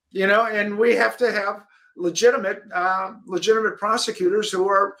 And we have to have legitimate prosecutors who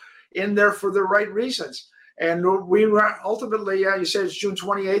are in there for the right reasons. And we were ultimately, you said it's June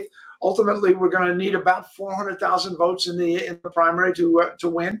 28th. Ultimately, we're going to need about 400,000 votes in the primary to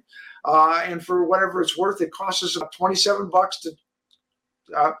win. And for whatever it's worth, it costs us about $27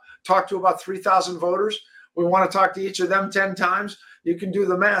 to talk to about 3,000 voters. We want to talk to each of them 10 times. You can do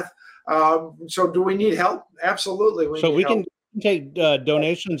the math. So do we need help? Absolutely. We can take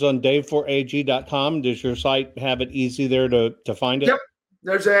donations on dave4ag.com. Does your site have it easy there to find it? Yep.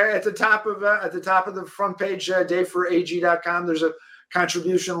 There's at the top of the front page, dave4ag.com. There's a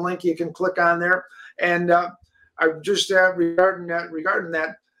contribution link you can click on there. And I just regarding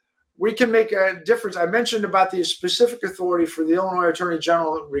that, we can make a difference. I mentioned about the specific authority for the Illinois Attorney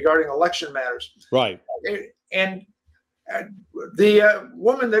General regarding election matters. Right. And there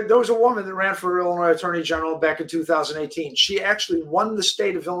was a woman that ran for Illinois Attorney General back in 2018. She actually won the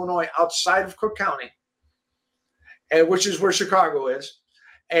state of Illinois outside of Cook County, which is where Chicago is.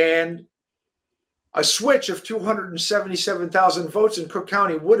 And a switch of 277,000 votes in Cook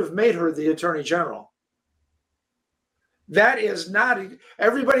County would have made her the Attorney General. That is not,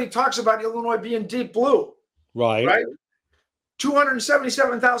 everybody talks about Illinois being deep blue. Right.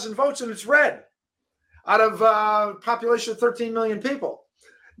 277,000 votes and it's red out of a population of 13 million people.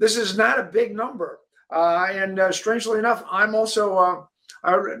 This is not a big number. And strangely enough, I'm also,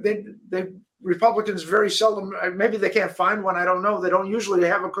 the Republicans very seldom, maybe they can't find one, I don't know. They don't usually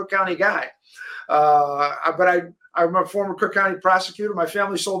have a Cook County guy. But I'm a former Cook County prosecutor. My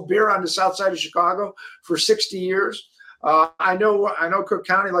family sold beer on the south side of Chicago for 60 years. I know Cook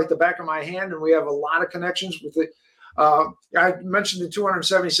County like the back of my hand, and we have a lot of connections with it. I mentioned the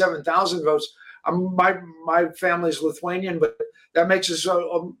 277,000 votes. My family's Lithuanian, but that makes us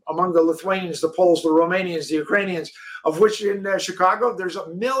among the Lithuanians, the Poles, the Romanians, the Ukrainians, of which in Chicago there's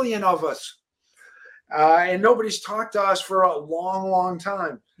 1 million of us, and nobody's talked to us for a long, long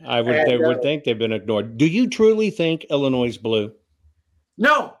time. They would think they've been ignored. Do you truly think Illinois is blue?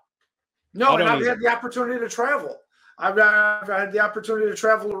 No, and I've had the opportunity to travel. I've had the opportunity to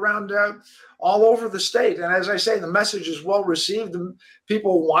travel around all over the state. And as I say, the message is well received. The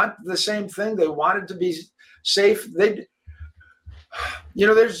people want the same thing. They want it to be safe. There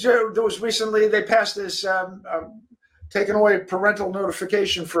was recently, they passed this taking away parental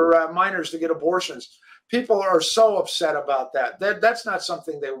notification for minors to get abortions. People are so upset about that. That's not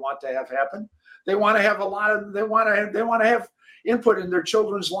something they want to have happen. They want to have they want to have input in their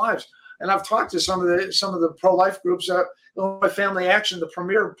children's lives. And I've talked to some of the pro-life groups. Illinois Family Action, the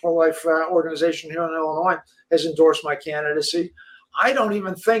premier pro-life organization here in Illinois, has endorsed my candidacy. I don't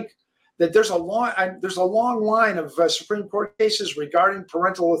even think that there's a long line of Supreme Court cases regarding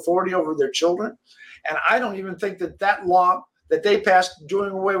parental authority over their children, and I don't even think that law that they passed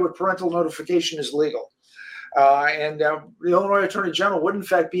doing away with parental notification is legal. The Illinois Attorney General would in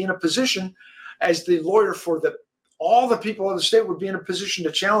fact be in a position, as the lawyer for all the people of the state would be in a position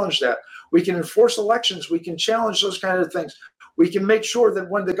to challenge that. We can enforce elections. We can challenge those kind of things. We can make sure that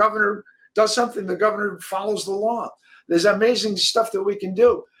when the governor does something, the governor follows the law. There's amazing stuff that we can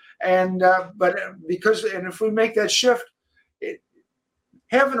do. And if we make that shift,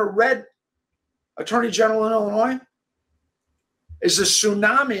 having a red Attorney General in Illinois is a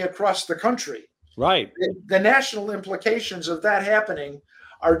tsunami across the country. Right. The national implications of that happening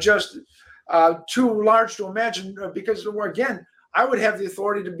are just too large to imagine, because again, I would have the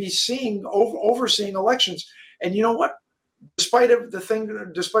authority to be overseeing elections. And you know what? Despite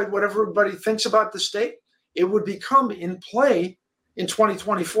what everybody thinks about the state, it would become in play in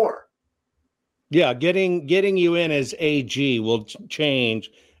 2024. Yeah, getting you in as AG will change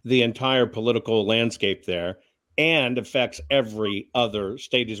the entire political landscape there, and affects every other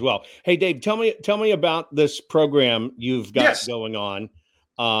state as well. Hey, Dave, tell me about this program you've got going on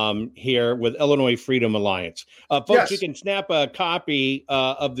here with Illinois Freedom Alliance. Folks, you can snap a copy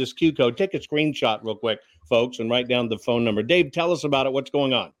of this Q code. Take a screenshot real quick, folks, and write down the phone number. Dave, tell us about it. What's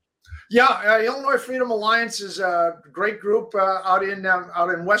going on? Yeah, Illinois Freedom Alliance is a great group out in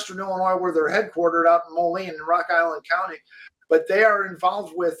Western Illinois, where they're headquartered out in Moline in Rock Island County. But they are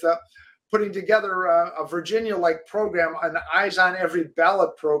involved with putting together a Virginia-like program, an eyes on every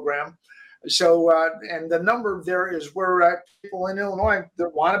ballot program. So, and the number there is where people in Illinois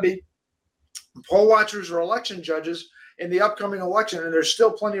that want to be poll watchers or election judges in the upcoming election, and there's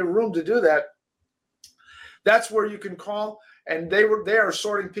still plenty of room to do that. That's where you can call, and they are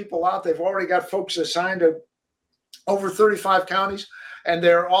sorting people out. They've already got folks assigned to over 35 counties, and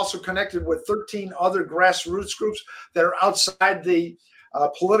they're also connected with 13 other grassroots groups that are outside the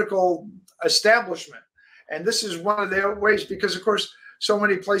political establishment. And this is one of the ways, because of course, so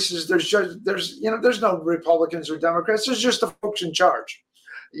many places there's no Republicans or Democrats. There's just the folks in charge,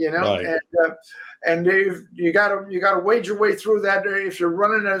 right. And you gotta wade your way through that. If you're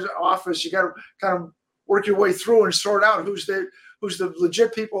running as office, you gotta kind of work your way through and sort out who's the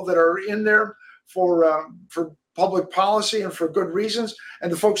legit people that are in there for public policy and for good reasons,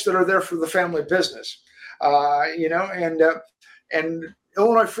 and the folks that are there for the family business. And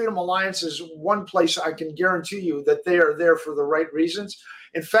Illinois Freedom Alliance is one place I can guarantee you that they are there for the right reasons.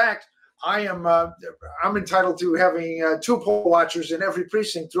 In fact, I'm entitled to having 2 poll watchers in every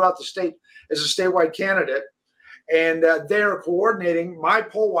precinct throughout the state as a statewide candidate, and they are coordinating my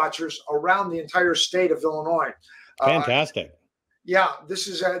poll watchers around the entire state of Illinois. Fantastic. Yeah, this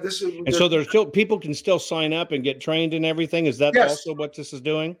is. And so there's still people can still sign up and get trained and everything. Is that also what this is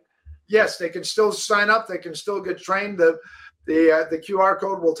doing? Yes, they can still sign up. They can still get trained. The QR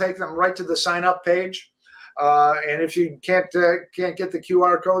code will take them right to the sign up page. And if you can't get the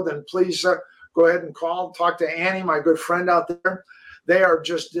QR code, then please go ahead and talk to Annie, my good friend out there. They're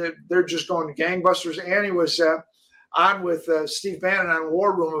just going gangbusters. Annie was on with Steve Bannon on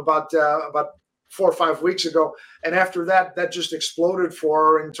War Room about 4 or 5 weeks ago, and after that just exploded for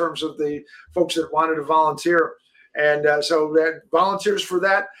her in terms of the folks that wanted to volunteer. And so that volunteers for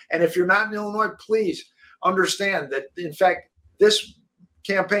that. And if you're not in Illinois, please understand that, in fact, this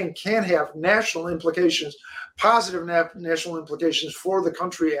campaign can have national implications, positive national implications for the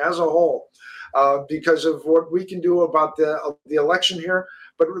country as a whole, because of what we can do about the election here.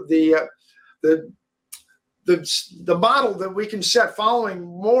 But the model that we can set, following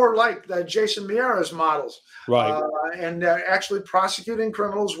more like the Jason Miera's models, right, and actually prosecuting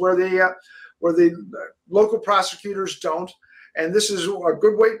criminals where the local prosecutors don't. And this is a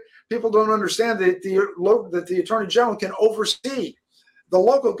good way. People don't understand that the Attorney General can oversee the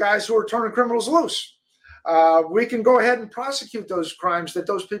local guys who are turning criminals loose. We can go ahead and prosecute those crimes that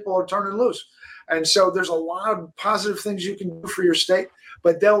those people are turning loose. And so there's a lot of positive things you can do for your state,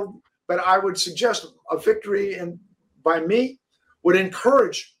 but I would suggest a victory by me would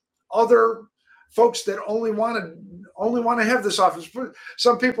encourage other folks that only want to have this office.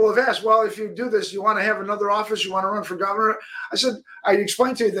 Some people have asked, well, if you do this, you want to have another office, you want to run for governor. I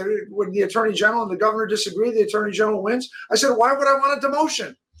explained to you that when the Attorney General and the governor disagree, the Attorney General wins. I said, why would I want a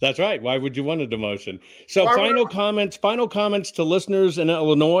demotion? That's right. Why would you want a demotion? So final comments to listeners in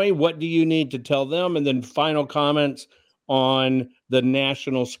Illinois. What do you need to tell them? And then final comments on the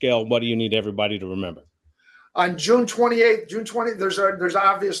national scale. What do you need everybody to remember? On June 28th, there's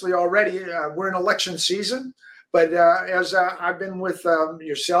obviously already, we're in election season, but as I've been with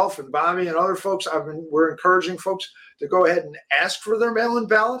yourself and Bobby and other folks, we're encouraging folks to go ahead and ask for their mail-in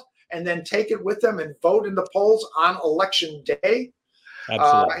ballot and then take it with them and vote in the polls on election day.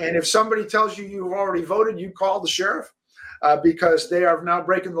 Absolutely. And if somebody tells you you've already voted, you call the sheriff because they are now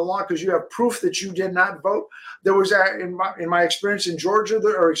breaking the law because you have proof that you did not vote. There was in my experience in Georgia,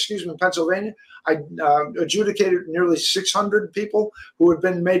 in Pennsylvania, I adjudicated nearly 600 people who had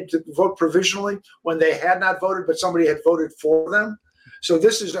been made to vote provisionally when they had not voted, but somebody had voted for them. So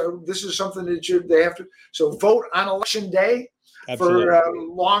this is something that they have to. So vote on election day. Absolutely.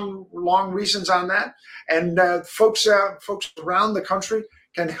 For long reasons on that, and folks around the country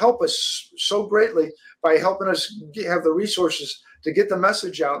can help us so greatly by helping us have the resources to get the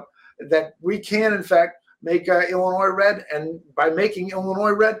message out that we can, in fact, make Illinois red. And by making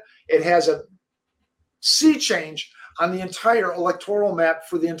Illinois red, it has a sea change on the entire electoral map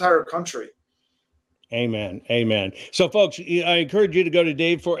for the entire country. Amen. Amen. So, folks, I encourage you to go to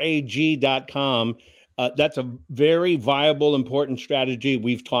dave4ag.com. That's a very viable, important strategy.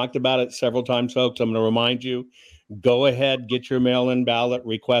 We've talked about it several times, folks. I'm going to remind you, go ahead, get your mail-in ballot,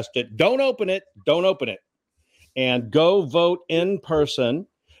 request it. Don't open it. And go vote in person.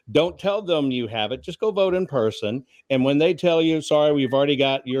 Don't tell them you have it. Just go vote in person. And when they tell you, sorry, we've already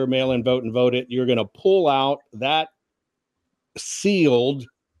got your mail-in vote and vote it, you're going to pull out that sealed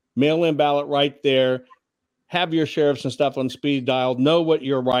mail-in ballot right there. Have your sheriffs and stuff on speed dial. Know what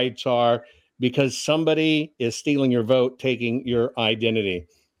your rights are, because somebody is stealing your vote, taking your identity.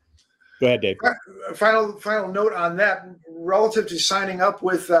 Go ahead, Dave. Final note on that, relative to signing up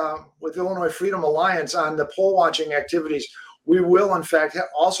with Illinois Freedom Alliance on the poll watching activities. We will, in fact,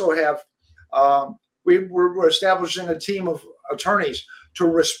 also have. We're establishing a team of attorneys to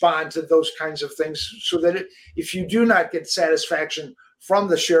respond to those kinds of things, so that if you do not get satisfaction from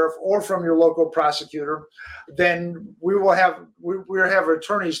the sheriff or from your local prosecutor, then we have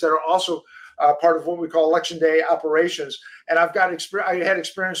attorneys that are also part of what we call election day operations. And I had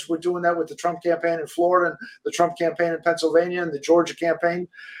experience with doing that with the Trump campaign in Florida and the Trump campaign in Pennsylvania and the Georgia campaign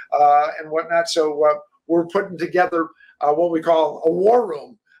and whatnot. So we're putting together what we call a war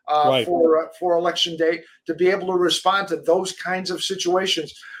room for election day to be able to respond to those kinds of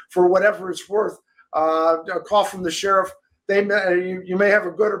situations for whatever it's worth. A call from the sheriff. You may have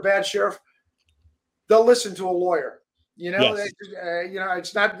a good or bad sheriff. They'll listen to a lawyer. Yes.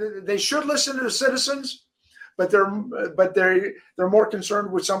 It's not. They should listen to the citizens, but they're more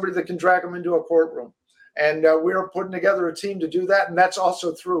concerned with somebody that can drag them into a courtroom. And we are putting together a team to do that, and that's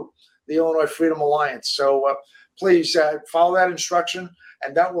also through the Illinois Freedom Alliance. So please follow that instruction,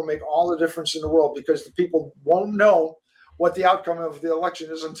 and that will make all the difference in the world, because the people won't know what the outcome of the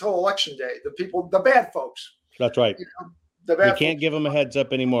election is until election day. The bad folks. That's right. We can't give them a heads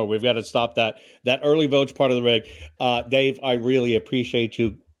up anymore. We've got to stop that. That early vote's part of the rig. Dave, I really appreciate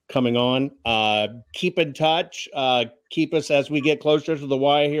you coming on. Keep in touch. Keep us as we get closer to the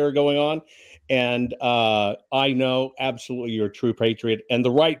wire here going on. And I know absolutely you're a true patriot and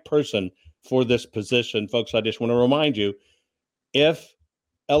the right person for this position. Folks, I just want to remind you, if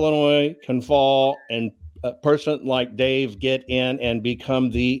Illinois can fall and a person like Dave get in and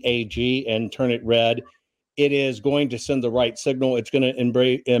become the AG and turn it red, it is going to send the right signal. It's going to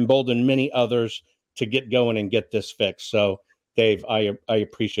embolden many others to get going and get this fixed. So, Dave, I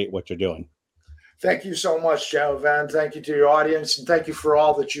appreciate what you're doing. Thank you so much, Joe Van. Thank you to your audience, and thank you for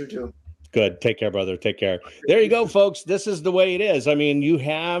all that you do. Good. Take care, brother. Take care. There you go, folks. This is the way it is. I mean, you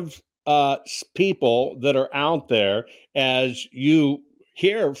have people that are out there, as you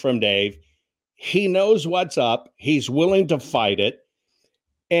hear from Dave. He knows what's up. He's willing to fight it.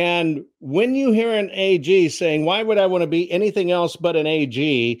 And when you hear an AG saying, why would I want to be anything else but an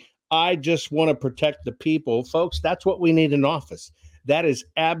AG? I just want to protect the people. Folks, that's what we need in office. That is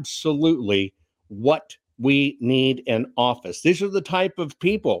absolutely what we need in office. These are the type of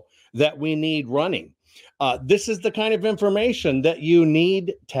people that we need running. This is the kind of information that you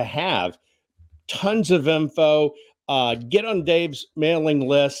need to have. Tons of info. Get on Dave's mailing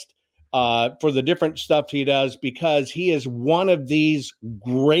list for the different stuff he does, because he is one of these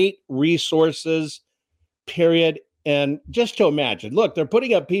great resources, period. And just to imagine, look, they're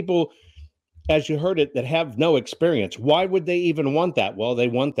putting up people, as you heard it, that have no experience. Why would they even want that? Well, they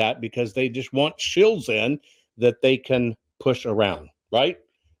want that because they just want shills in that they can push around, right?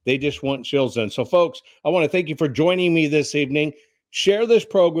 They just want shills in. So, folks, I want to thank you for joining me this evening. Share this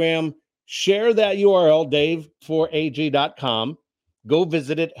program. Share that URL, dave4ag.com. Go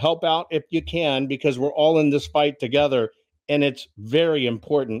visit it. Help out if you can, because we're all in this fight together. And it's very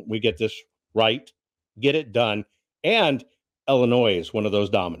important we get this right, get it done. And Illinois is one of those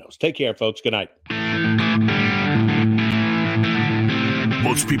dominoes. Take care, folks. Good night.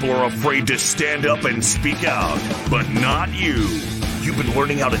 Most people are afraid to stand up and speak out, but not you. You've been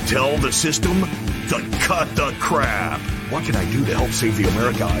learning how to tell the system to cut the crap. What can I do to help save the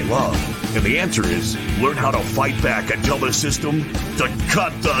America I love? And the answer is learn how to fight back and tell the system to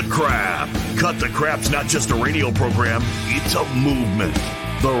cut the crap. Cut the Crap's not just a radio program, it's a movement.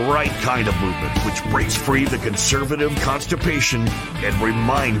 The right kind of movement, which breaks free the conservative constipation and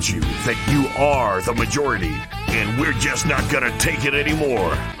reminds you that you are the majority. And we're just not going to take it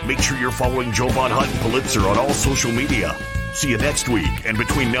anymore. Make sure you're following Joe Von Hunt Pulitzer on all social media. See you next week. And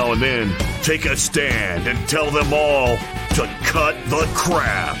between now and then, take a stand and tell them all to cut the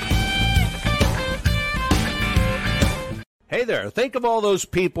crap. Hey there. Think of all those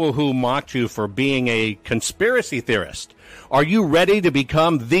people who mocked you for being a conspiracy theorist. Are you ready to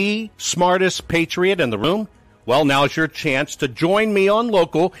become the smartest patriot in the room? Well, now's your chance to join me on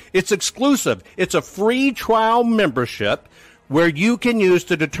Local. It's exclusive. It's a free trial membership where you can use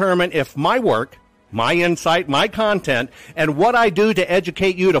to determine if my work, my insight, my content, and what I do to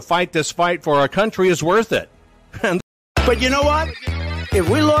educate you to fight this fight for our country is worth it. But you know what? If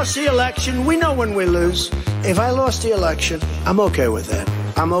we lost the election, we know when we lose. If I lost the election, I'm okay with that.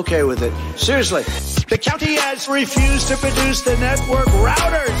 I'm okay with it. Seriously. The county has refused to produce the network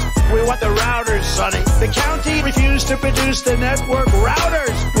routers. We want the routers, Sonny. The county refused to produce the network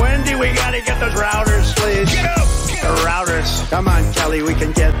routers. Wendy, we gotta get those routers, please. Get up! Routers. Come on, Kelly, we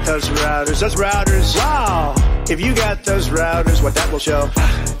can get those routers. Those routers. Wow. If you got those routers, what that will show.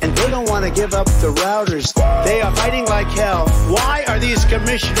 And they don't want to give up the routers. They are fighting like hell. Why are these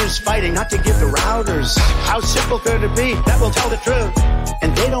commissioners fighting not to give the routers? How simple could it be? That will tell the truth.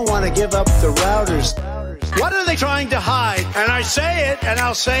 And they don't want to give up the routers. What are they trying to hide? And I say it, and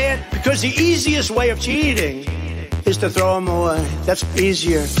I'll say it, because the easiest way of cheating is to throw them away. That's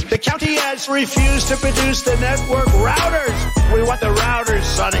easier. The county has refused to produce the network routers. We want the routers,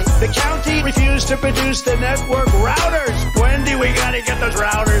 Sonny. The county refused to produce the network routers. Wendy, we gotta get those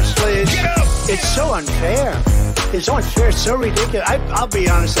routers, please. Get up! It's so unfair. It's so unfair. It's so ridiculous. I'll be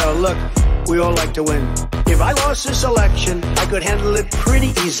honest, though. Look, we all like to win. If I lost this election, I could handle it pretty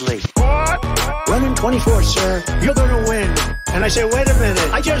easily. What? 1 in 24, sir. You're gonna win. And I say, wait a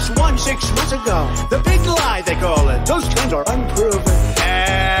minute. I just won 6 months ago. The big lie, they call it. Those claims are unproven.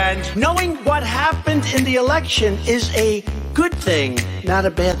 And knowing what happened in the election is a good thing, not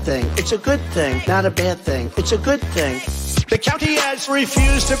a bad thing. It's a good thing, not a bad thing. It's a good thing. The county has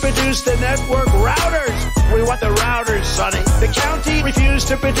refused to produce the network routers. We want the routers, Sonny. The county refused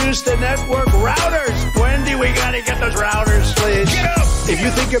to produce the network routers. Wendy, we gotta get those routers, please. Get up! If you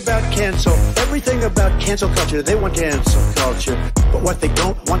think about cancel, everything about cancel culture, they want cancel culture. But what they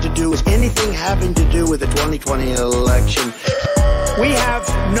don't want to do is anything having to do with the 2020 election. We have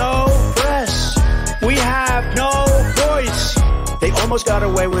no press. We have no voice. They almost got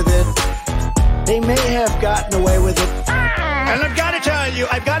away with it. They may have gotten away with it. And I've got to tell you,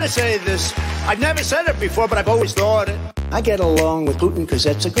 I've got to say this. I've never said it before, but I've always thought it. I get along with Putin because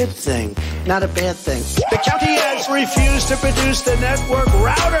that's a good thing, not a bad thing. The county has refused to produce the network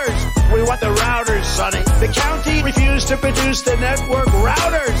routers. We want the routers, Sonny. The county refused to produce the network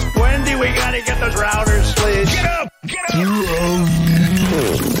routers. Wendy, we got to get those routers, please. Get up! Get up!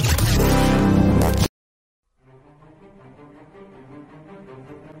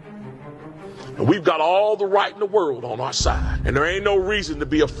 And we've got all the right in the world on our side. And there ain't no reason to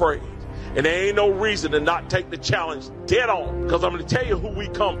be afraid. And there ain't no reason to not take the challenge dead on. Because I'm going to tell you who we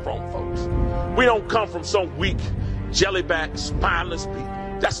come from, folks. We don't come from some weak, jellyback, spineless people.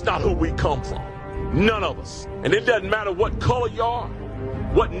 That's not who we come from. None of us. And it doesn't matter what color you are,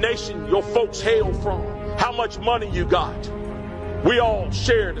 what nation your folks hail from, how much money you got. We all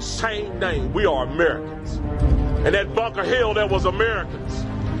share the same name. We are Americans. And at Bunker Hill, there was Americans.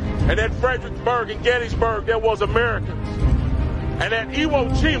 And at Fredericksburg and Gettysburg, there was Americans. And at Iwo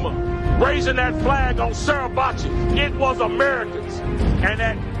Jima, raising that flag on Suribachi, it was Americans. And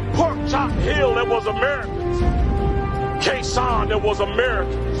at Pork Chop Hill, there was Americans. Quezon, there was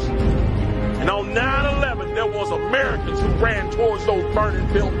Americans. And on 9/11, there was Americans who ran towards those burning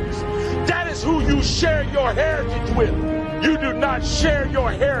buildings. That is who you share your heritage with. You do not share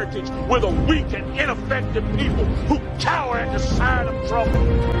your heritage with a weak and ineffective people who cower at the sign of trouble.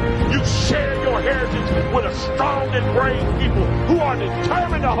 You share your heritage with a strong and brave people who are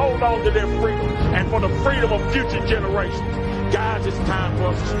determined to hold on to their freedom and for the freedom of future generations. Guys, it's time for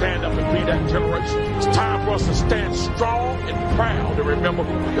us to stand up and be that generation. It's time for us to stand strong and proud and remember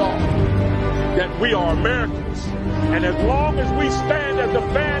who we are. That we are Americans. And as long as we stand as the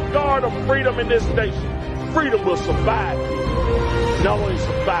vanguard of freedom in this nation, freedom will survive. Not only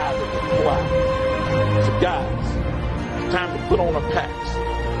survive, it will thrive. So guys, it's time to put on our packs.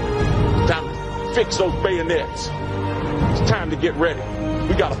 It's time to fix those bayonets. It's time to get ready.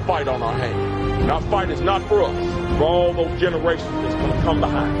 We got a fight on our hands. And our fight is not for us, for all those generations that's going to come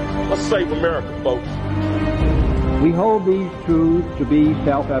behind us. Let's save America, folks. We hold these truths to be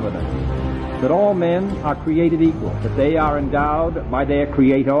self-evident. That all men are created equal, that they are endowed by their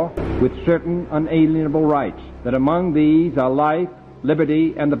Creator with certain unalienable rights, that among these are life,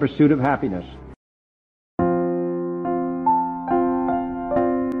 liberty, and the pursuit of happiness.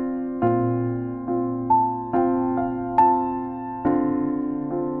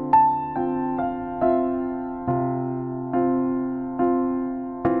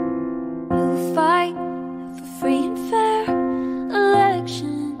 You fight for free and fair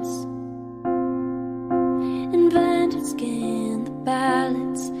elections. Invent and scan the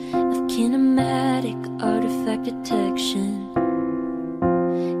ballots of kinematic artifact detection.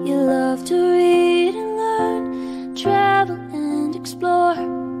 You love to read and learn, travel and explore.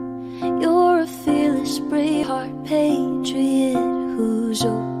 You're a fearless, brave heart patriot who's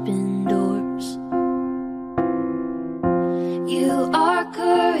opened doors. You are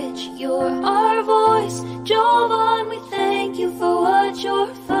courage, you're our voice. Jovan, we thank you for what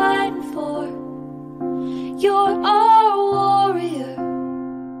you're fighting for. You're our warrior.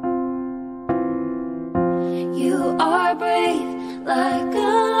 You are brave like a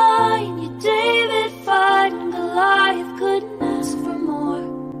lion. You're David fighting Goliath.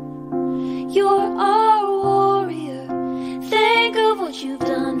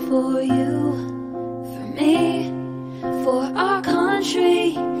 for you, for me, for our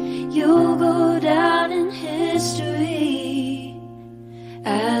country. You'll go down in history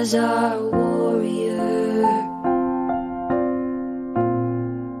as our warrior.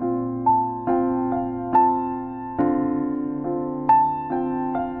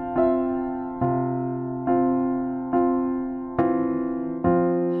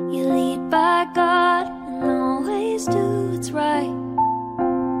 You lead by God and always do what's right.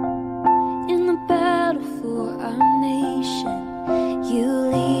 In the battle for our nation, you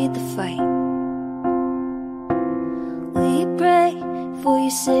lead the fight. We pray for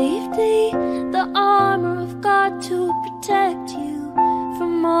your safety, the armor of God to protect you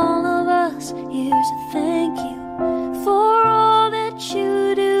from all of us. Here's a thank you for all that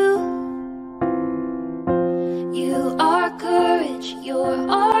you do. You are courage, you're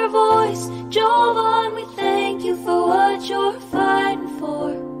our voice. Jovan, we thank you for what you're fighting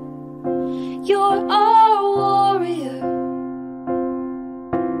for. You're our warrior.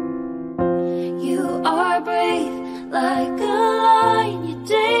 You are brave like a lion. You're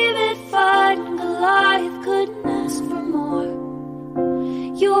David fighting Goliath, couldn't ask for more.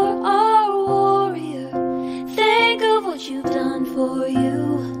 You're our warrior. Think of what you've done for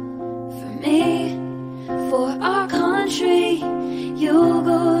you, for me, for our country. You'll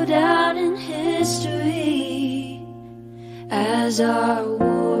go down in history as our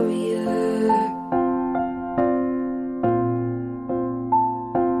warrior.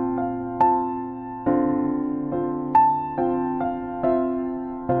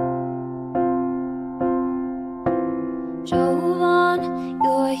 Jovan,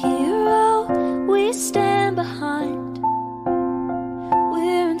 you're a hero we stand behind.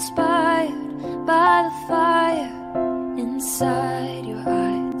 We're inspired by the fire inside your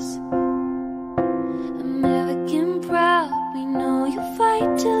eyes. American proud, we know you'll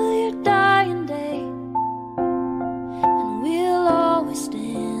fight till your dying day. And we'll always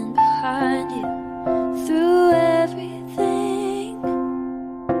stand behind you through everything.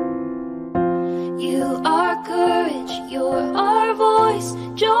 You are courage, you're our voice.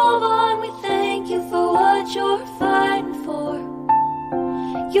 Jovan, we thank you for what you're fighting for.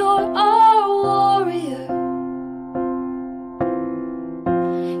 You're our warrior.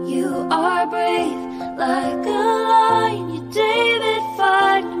 You are brave like a lion. You're David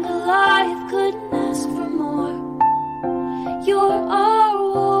fighting Goliath, couldn't ask for more. You're our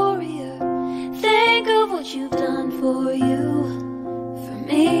warrior. Think of what you've done for you, for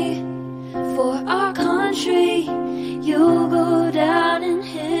me, for our country. You'll go down in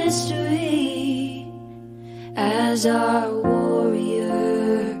history as our warrior.